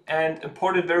easily and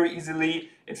import it very easily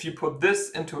if you put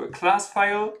this into a class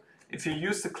file, if you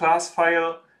use the class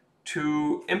file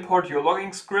to import your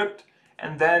logging script,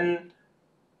 and then,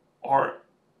 or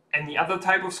any other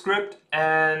type of script,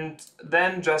 and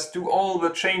then just do all the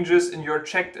changes in your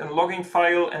checked in logging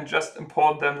file and just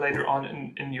import them later on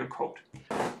in your code.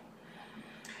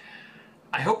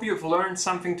 I hope you've learned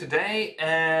something today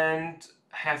and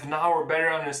have now a better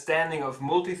understanding of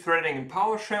multi-threading in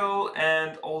PowerShell,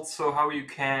 and also how you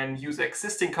can use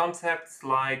existing concepts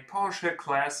like PowerShell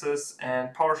classes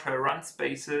and PowerShell run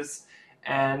spaces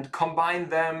and combine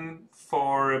them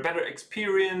for a better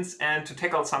experience and to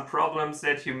tackle some problems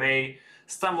that you may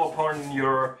stumble upon in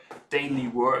your daily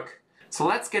work. So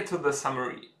let's get to the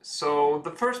summary. So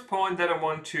the first point that I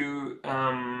want to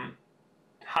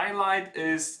highlight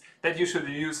is that you should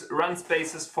use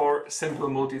runspaces for simple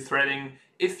multi-threading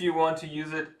if you want to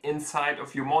use it inside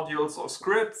of your modules or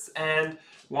scripts and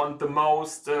want the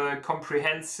most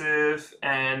comprehensive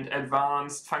and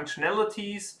advanced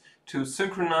functionalities to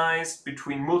synchronize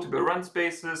between multiple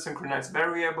runspaces, synchronize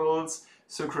variables,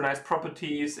 synchronize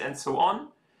properties, and so on.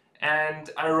 And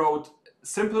I wrote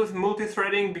simple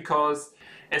multi-threading because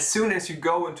as soon as you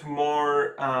go into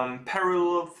more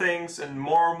parallel things and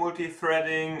more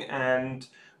multi-threading and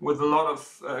with a lot of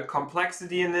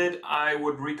complexity in it, I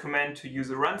would recommend to use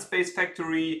a runspace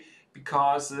factory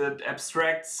because it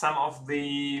abstracts some of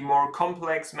the more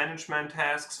complex management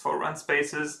tasks for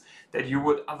runspaces that you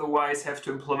would otherwise have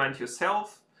to implement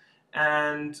yourself.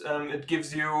 And it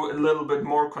gives you a little bit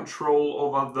more control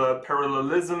over the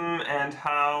parallelism and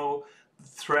how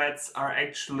threads are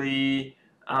actually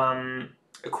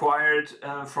acquired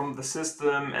from the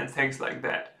system and things like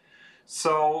that.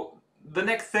 So the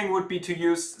next thing would be to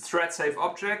use thread-safe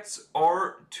objects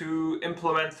or to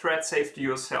implement thread safety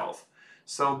yourself.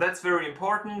 So that's very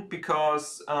important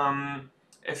because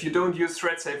if you don't use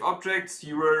thread-safe objects,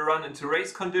 you will run into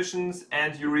race conditions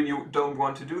and you really don't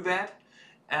want to do that.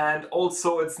 And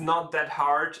also it's not that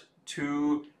hard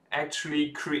to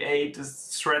actually create a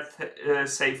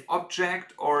thread-safe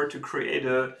object or to create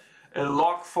a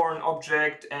log for an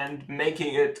object and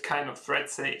making it kind of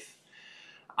thread-safe.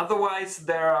 Otherwise,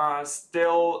 there are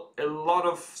still a lot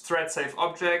of thread-safe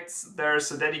objects.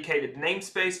 There's a dedicated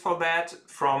namespace for that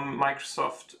from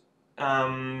Microsoft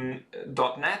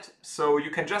 .NET. So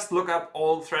you can just look up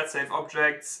all thread-safe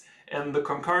objects in the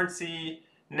concurrency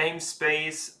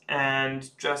namespace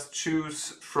and just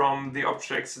choose from the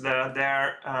objects that are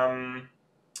there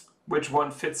which one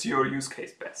fits your use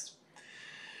case best.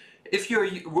 If you're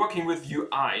working with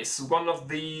UIs, one of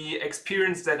the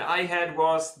experience that I had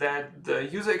was that the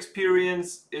user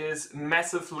experience is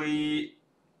massively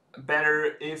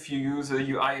better if you use a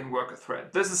UI in worker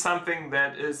thread. This is something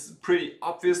that is pretty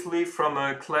obviously from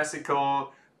a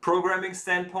classical programming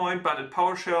standpoint, but at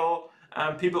PowerShell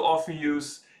people often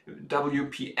use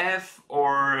WPF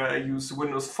or use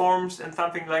Windows Forms and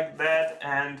something like that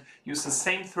and use the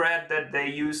same thread that they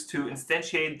use to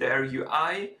instantiate their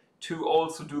UI to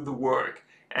also do the work.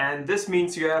 And this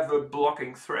means you have a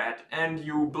blocking thread and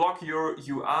you block your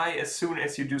UI as soon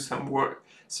as you do some work.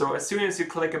 So as soon as you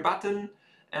click a button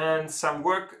and some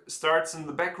work starts in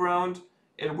the background,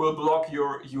 it will block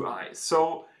your UI.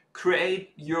 So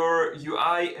create your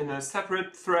UI in a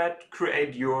separate thread,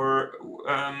 create your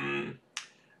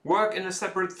work in a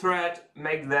separate thread,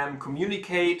 make them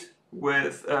communicate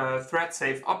with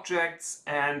thread-safe objects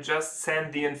and just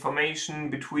send the information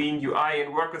between UI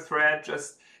and worker thread.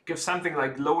 Just give something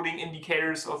like loading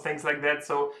indicators or things like that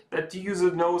so that the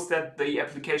user knows that the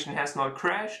application has not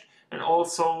crashed and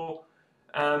also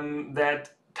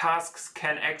that tasks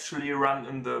can actually run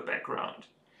in the background.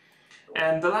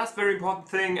 And the last very important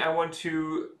thing I want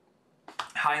to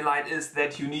highlight is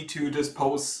that you need to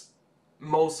dispose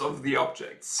most of the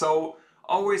objects. So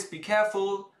always be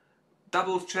careful.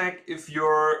 Double check if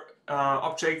your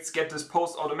objects get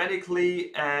disposed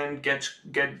automatically and get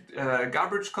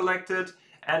garbage collected,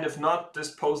 and if not,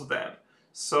 dispose them.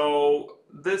 So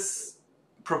this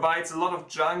provides a lot of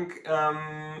junk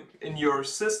in your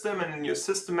system and in your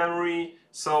system memory.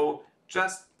 So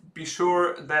just be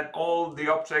sure that all the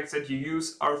objects that you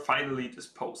use are finally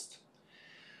disposed.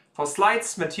 For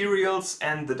slides, materials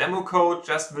and the demo code,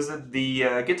 just visit the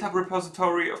GitHub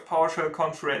repository of PowerShell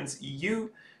Conference EU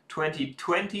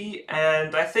 2020,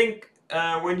 and I think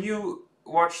when you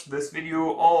watch this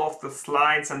video, all of the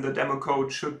slides and the demo code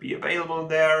should be available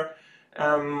there.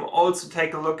 Also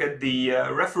take a look at the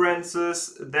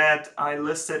references that I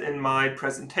listed in my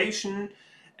presentation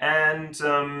and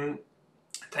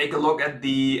take a look at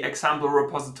the example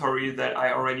repository that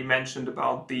I already mentioned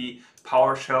about the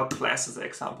PowerShell classes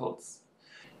examples.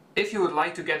 If you would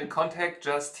like to get in contact,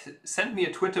 just send me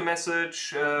a Twitter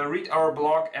message, read our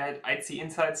blog at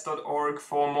itcinsights.org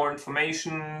for more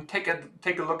information, take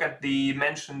a look at the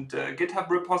mentioned GitHub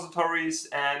repositories,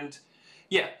 and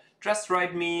yeah, just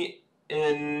write me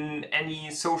in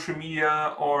any social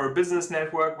media or business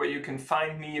network where you can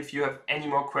find me if you have any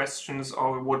more questions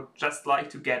or would just like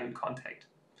to get in contact.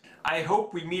 I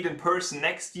hope we meet in person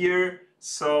next year,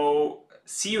 so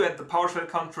see you at the PowerShell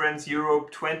Conference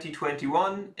Europe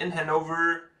 2021 in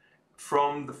Hanover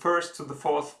from the 1st to the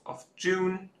 4th of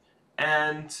June,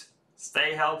 and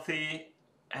stay healthy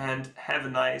and have a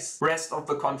nice rest of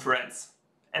the conference.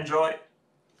 Enjoy!